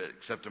a little bit,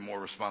 accepting more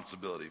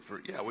responsibility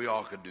yeah, we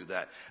all could do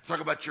that. Talk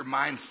about your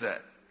mindset.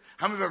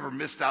 How many have ever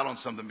missed out on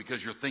something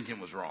because your thinking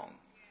was wrong?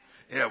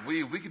 Yeah, if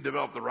we could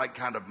develop the right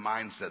kind of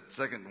mindset. The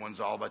second one's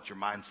all about your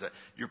mindset.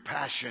 Your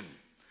passion.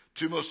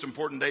 2 most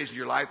important days in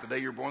your life: the day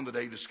you're born, the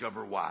day you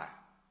discover why.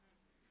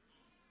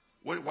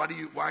 Why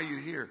are you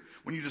here?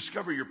 When you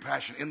discover your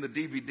passion, in the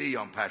DVD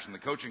on passion, the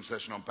coaching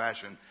session on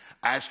passion,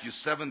 I ask you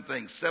 7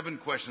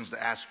 questions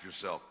to ask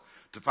yourself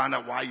to find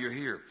out why you're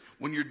here.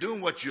 When you're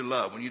doing what you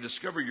love, when you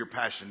discover your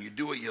passion, you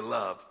do what you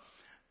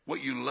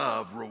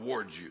love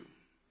rewards you.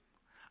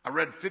 I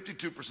read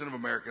 52% of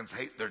Americans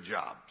hate their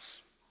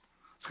jobs.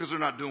 It's because they're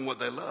not doing what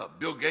they love.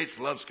 Bill Gates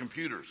loves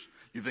computers.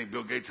 You think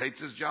Bill Gates hates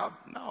his job?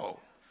 No.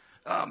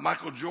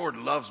 Michael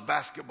Jordan loves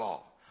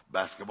basketball.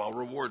 Basketball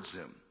rewards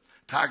him.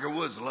 Tiger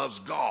Woods loves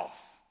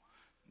golf.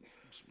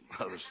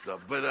 Some other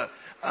stuff. But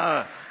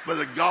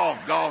the golf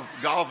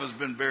has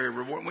been very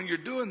rewarding. When you're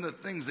doing the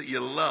things that you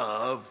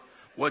love,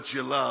 what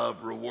you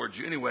love rewards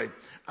you. Anyway,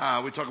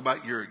 we talk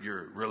about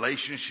your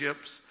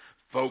relationships,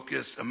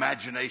 focus,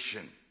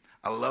 imagination.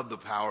 I love the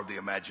power of the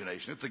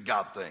imagination. It's a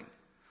God thing.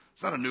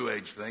 It's not a New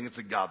Age thing. It's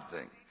a God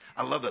thing.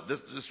 I love that.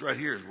 This right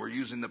here is we're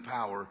using the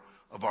power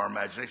of our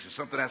imagination.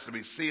 Something has to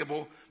be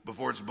seeable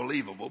before it's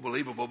believable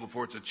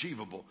before it's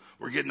achievable.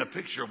 We're getting a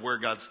picture of where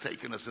God's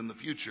taken us in the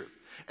future.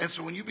 And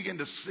so when you begin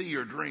to see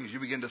your dreams, you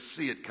begin to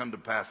see it come to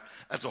pass.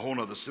 That's a whole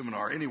nother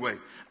seminar. Anyway,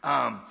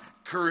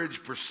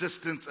 courage,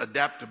 persistence,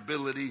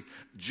 adaptability,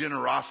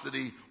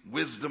 generosity,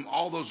 wisdom,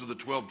 all those are the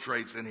 12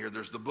 traits in here.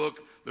 There's the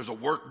book. There's a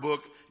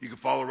workbook. You can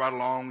follow right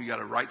along. You got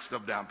to write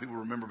stuff down. People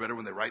remember better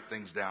when they write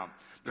things down.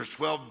 There's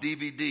 12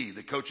 DVD,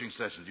 the coaching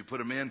sessions. You put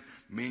them in,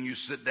 me and you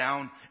sit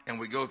down, and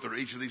we go through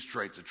each of these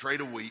traits, a trait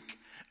a week.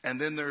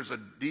 And then there's a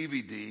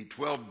DVD,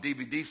 12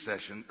 DVD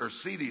sessions, or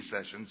CD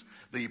sessions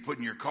that you put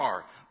in your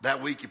car.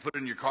 That week you put it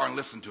in your car and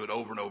listen to it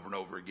over and over and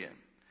over again.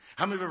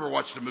 How many have ever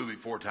watched a movie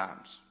 4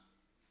 times?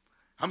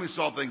 How many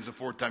saw things the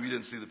 4th time you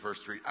didn't see the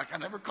first 3? I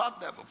never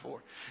caught that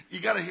before. You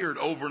got to hear it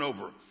over and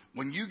over.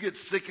 When you get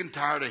sick and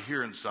tired of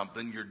hearing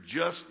something, you're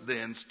just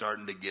then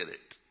starting to get it.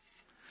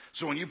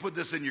 So when you put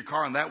this in your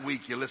car and that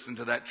week you listen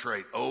to that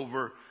trait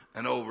over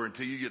and over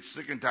until you get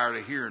sick and tired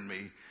of hearing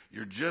me,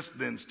 you're just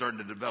then starting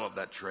to develop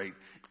that trait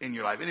in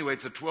your life. Anyway,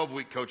 it's a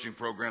 12-week coaching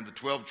program, the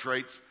 12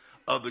 traits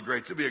of the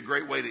greats. It'd be a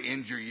great way to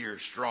end your year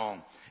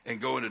strong and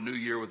go into New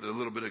Year with a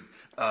little bit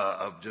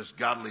of just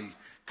godly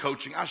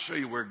coaching. I'll show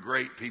you where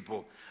great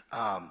people,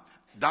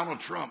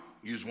 Donald Trump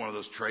used one of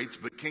those traits,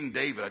 but King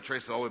David, I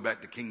traced it all the way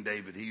back to King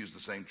David. He used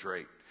the same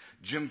trait.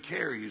 Jim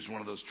Carrey used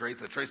one of those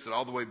traits. I traced it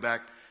all the way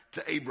back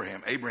to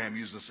Abraham. Abraham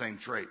used the same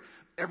trait.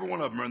 Every one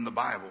of them are in the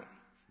Bible.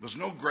 There's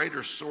no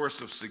greater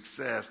source of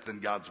success than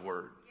God's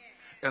Word.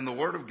 And the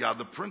Word of God,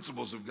 the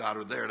principles of God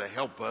are there to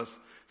help us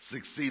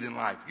succeed in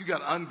life. You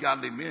got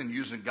ungodly men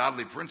using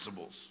godly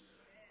principles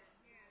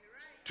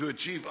to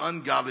achieve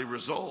ungodly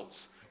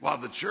results. While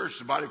the church,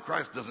 the body of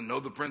Christ, doesn't know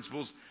the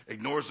principles,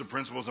 ignores the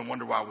principles, and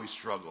wonder why we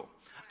struggle.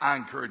 I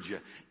encourage you,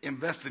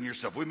 invest in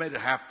yourself. We made it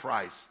half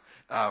price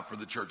for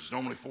the church. It's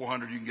normally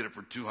 $400. You can get it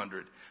for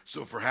 $200.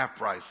 So for half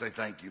price, say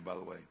thank you, by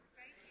the way.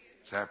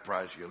 It's half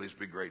price. You at least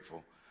be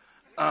grateful.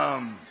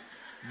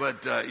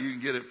 But you can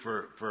get it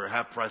for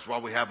half price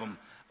while we have them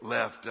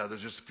left.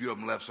 There's just a few of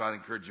them left, so I'd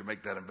encourage you to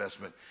make that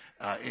investment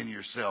in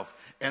yourself.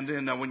 And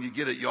then when you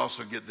get it, you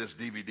also get this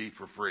DVD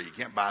for free. You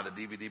can't buy the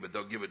DVD, but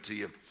they'll give it to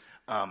you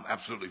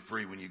absolutely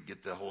free when you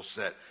get the whole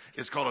set.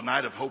 It's called A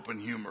Night of Hope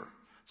and Humor.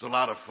 It's a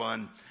lot of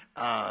fun.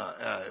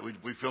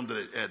 We filmed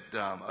it at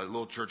a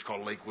little church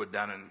called Lakewood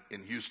down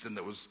in Houston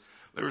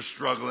they were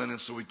struggling, and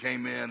so we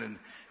came in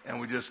and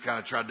we just kind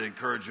of tried to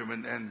encourage them,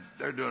 and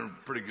they're doing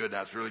pretty good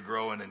now. It's really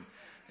growing,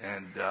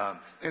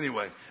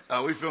 anyway,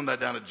 we filmed that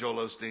down at Joel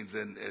Osteen's,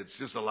 and it's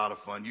just a lot of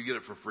fun. You get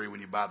it for free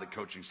when you buy the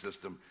coaching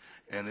system,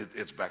 and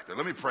it's back there.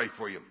 Let me pray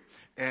for you.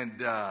 And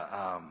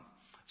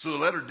so the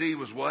letter D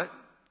was what?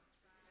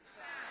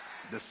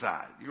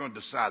 Decide. You're going to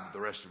decide that the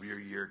rest of your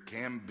year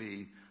can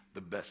be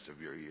the best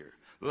of your year.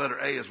 The letter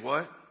A is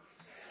what?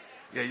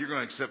 Yeah, you're going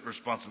to accept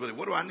responsibility.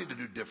 What do I need to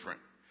do different?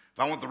 If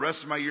I want the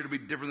rest of my year to be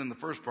different than the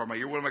first part of my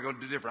year, what am I going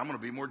to do different? I'm going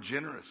to be more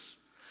generous.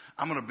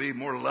 I'm going to be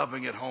more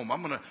loving at home.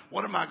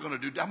 What am I going to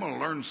do? I'm going to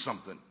learn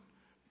something.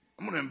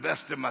 I'm going to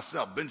invest in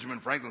myself. Benjamin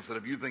Franklin said,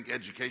 if you think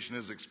education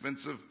is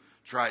expensive,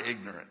 try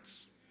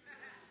ignorance.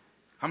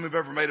 How many have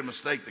ever made a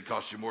mistake that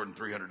cost you more than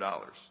 $300?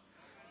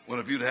 Well,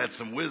 if you'd had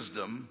some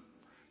wisdom,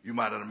 you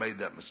might have made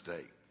that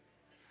mistake.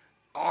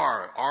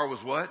 R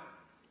was what?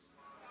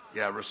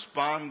 Yeah,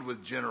 respond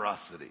with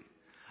generosity.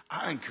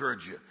 I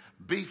encourage you,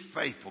 be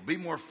faithful, be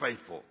more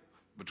faithful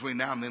between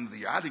now and the end of the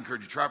year. I'd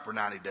encourage you to try for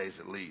 90 days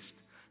at least.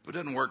 If it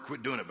doesn't work,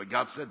 quit doing it. But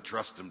God said,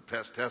 trust him,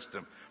 test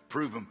him,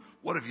 prove him.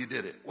 What if you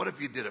did it? What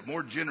if you did it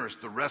more generous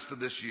the rest of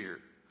this year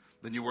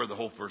than you were the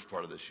whole first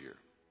part of this year?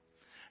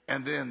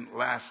 And then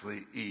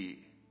lastly, E,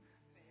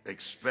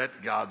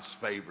 expect God's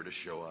favor to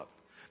show up,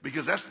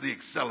 because that's the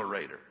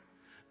accelerator.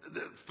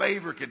 The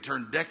favor can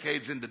turn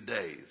decades into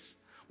days.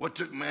 What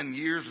took men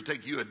years will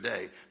take you a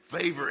day.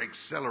 Favor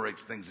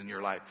accelerates things in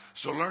your life.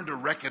 So learn to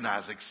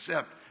recognize,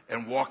 accept,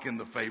 and walk in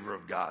the favor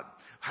of God.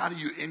 How do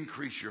you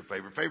increase your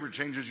favor? Favor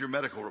changes your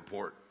medical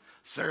report.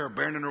 Sarah,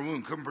 barren in her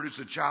womb, couldn't produce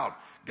a child.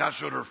 God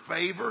showed her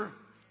favor.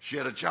 She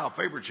had a child.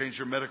 Favor changed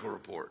her medical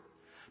report.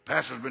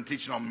 Pastor's been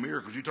teaching on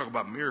miracles. You talk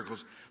about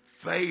miracles.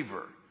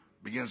 Favor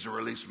begins to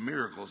release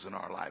miracles in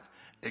our life.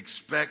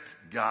 Expect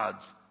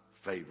God's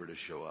favor to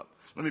show up.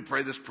 Let me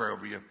pray this prayer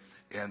over you,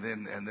 and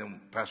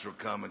then Pastor will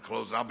come and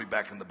close. I'll be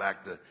back in the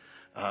back to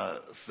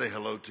say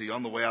hello to you.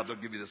 On the way out, they'll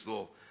give you this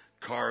little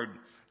card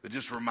that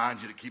just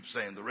reminds you to keep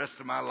saying, the rest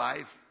of my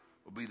life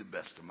will be the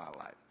best of my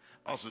life.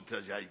 Also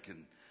tells you how you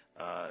can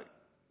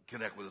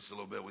connect with us a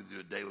little bit. We do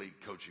a daily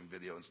coaching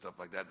video and stuff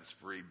like that. That's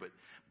free. But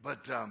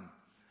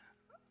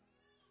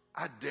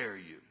I dare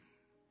you.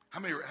 How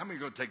many are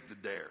going to take the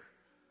dare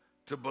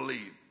to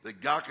believe that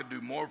God could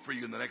do more for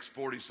you in the next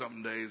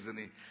 40-something days than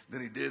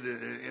he did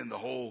in the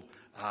whole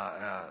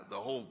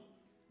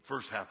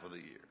first half of the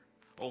year,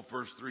 whole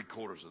first 3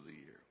 quarters of the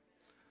year?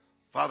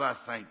 Father, I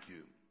thank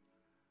you.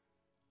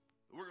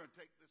 We're going to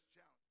take this.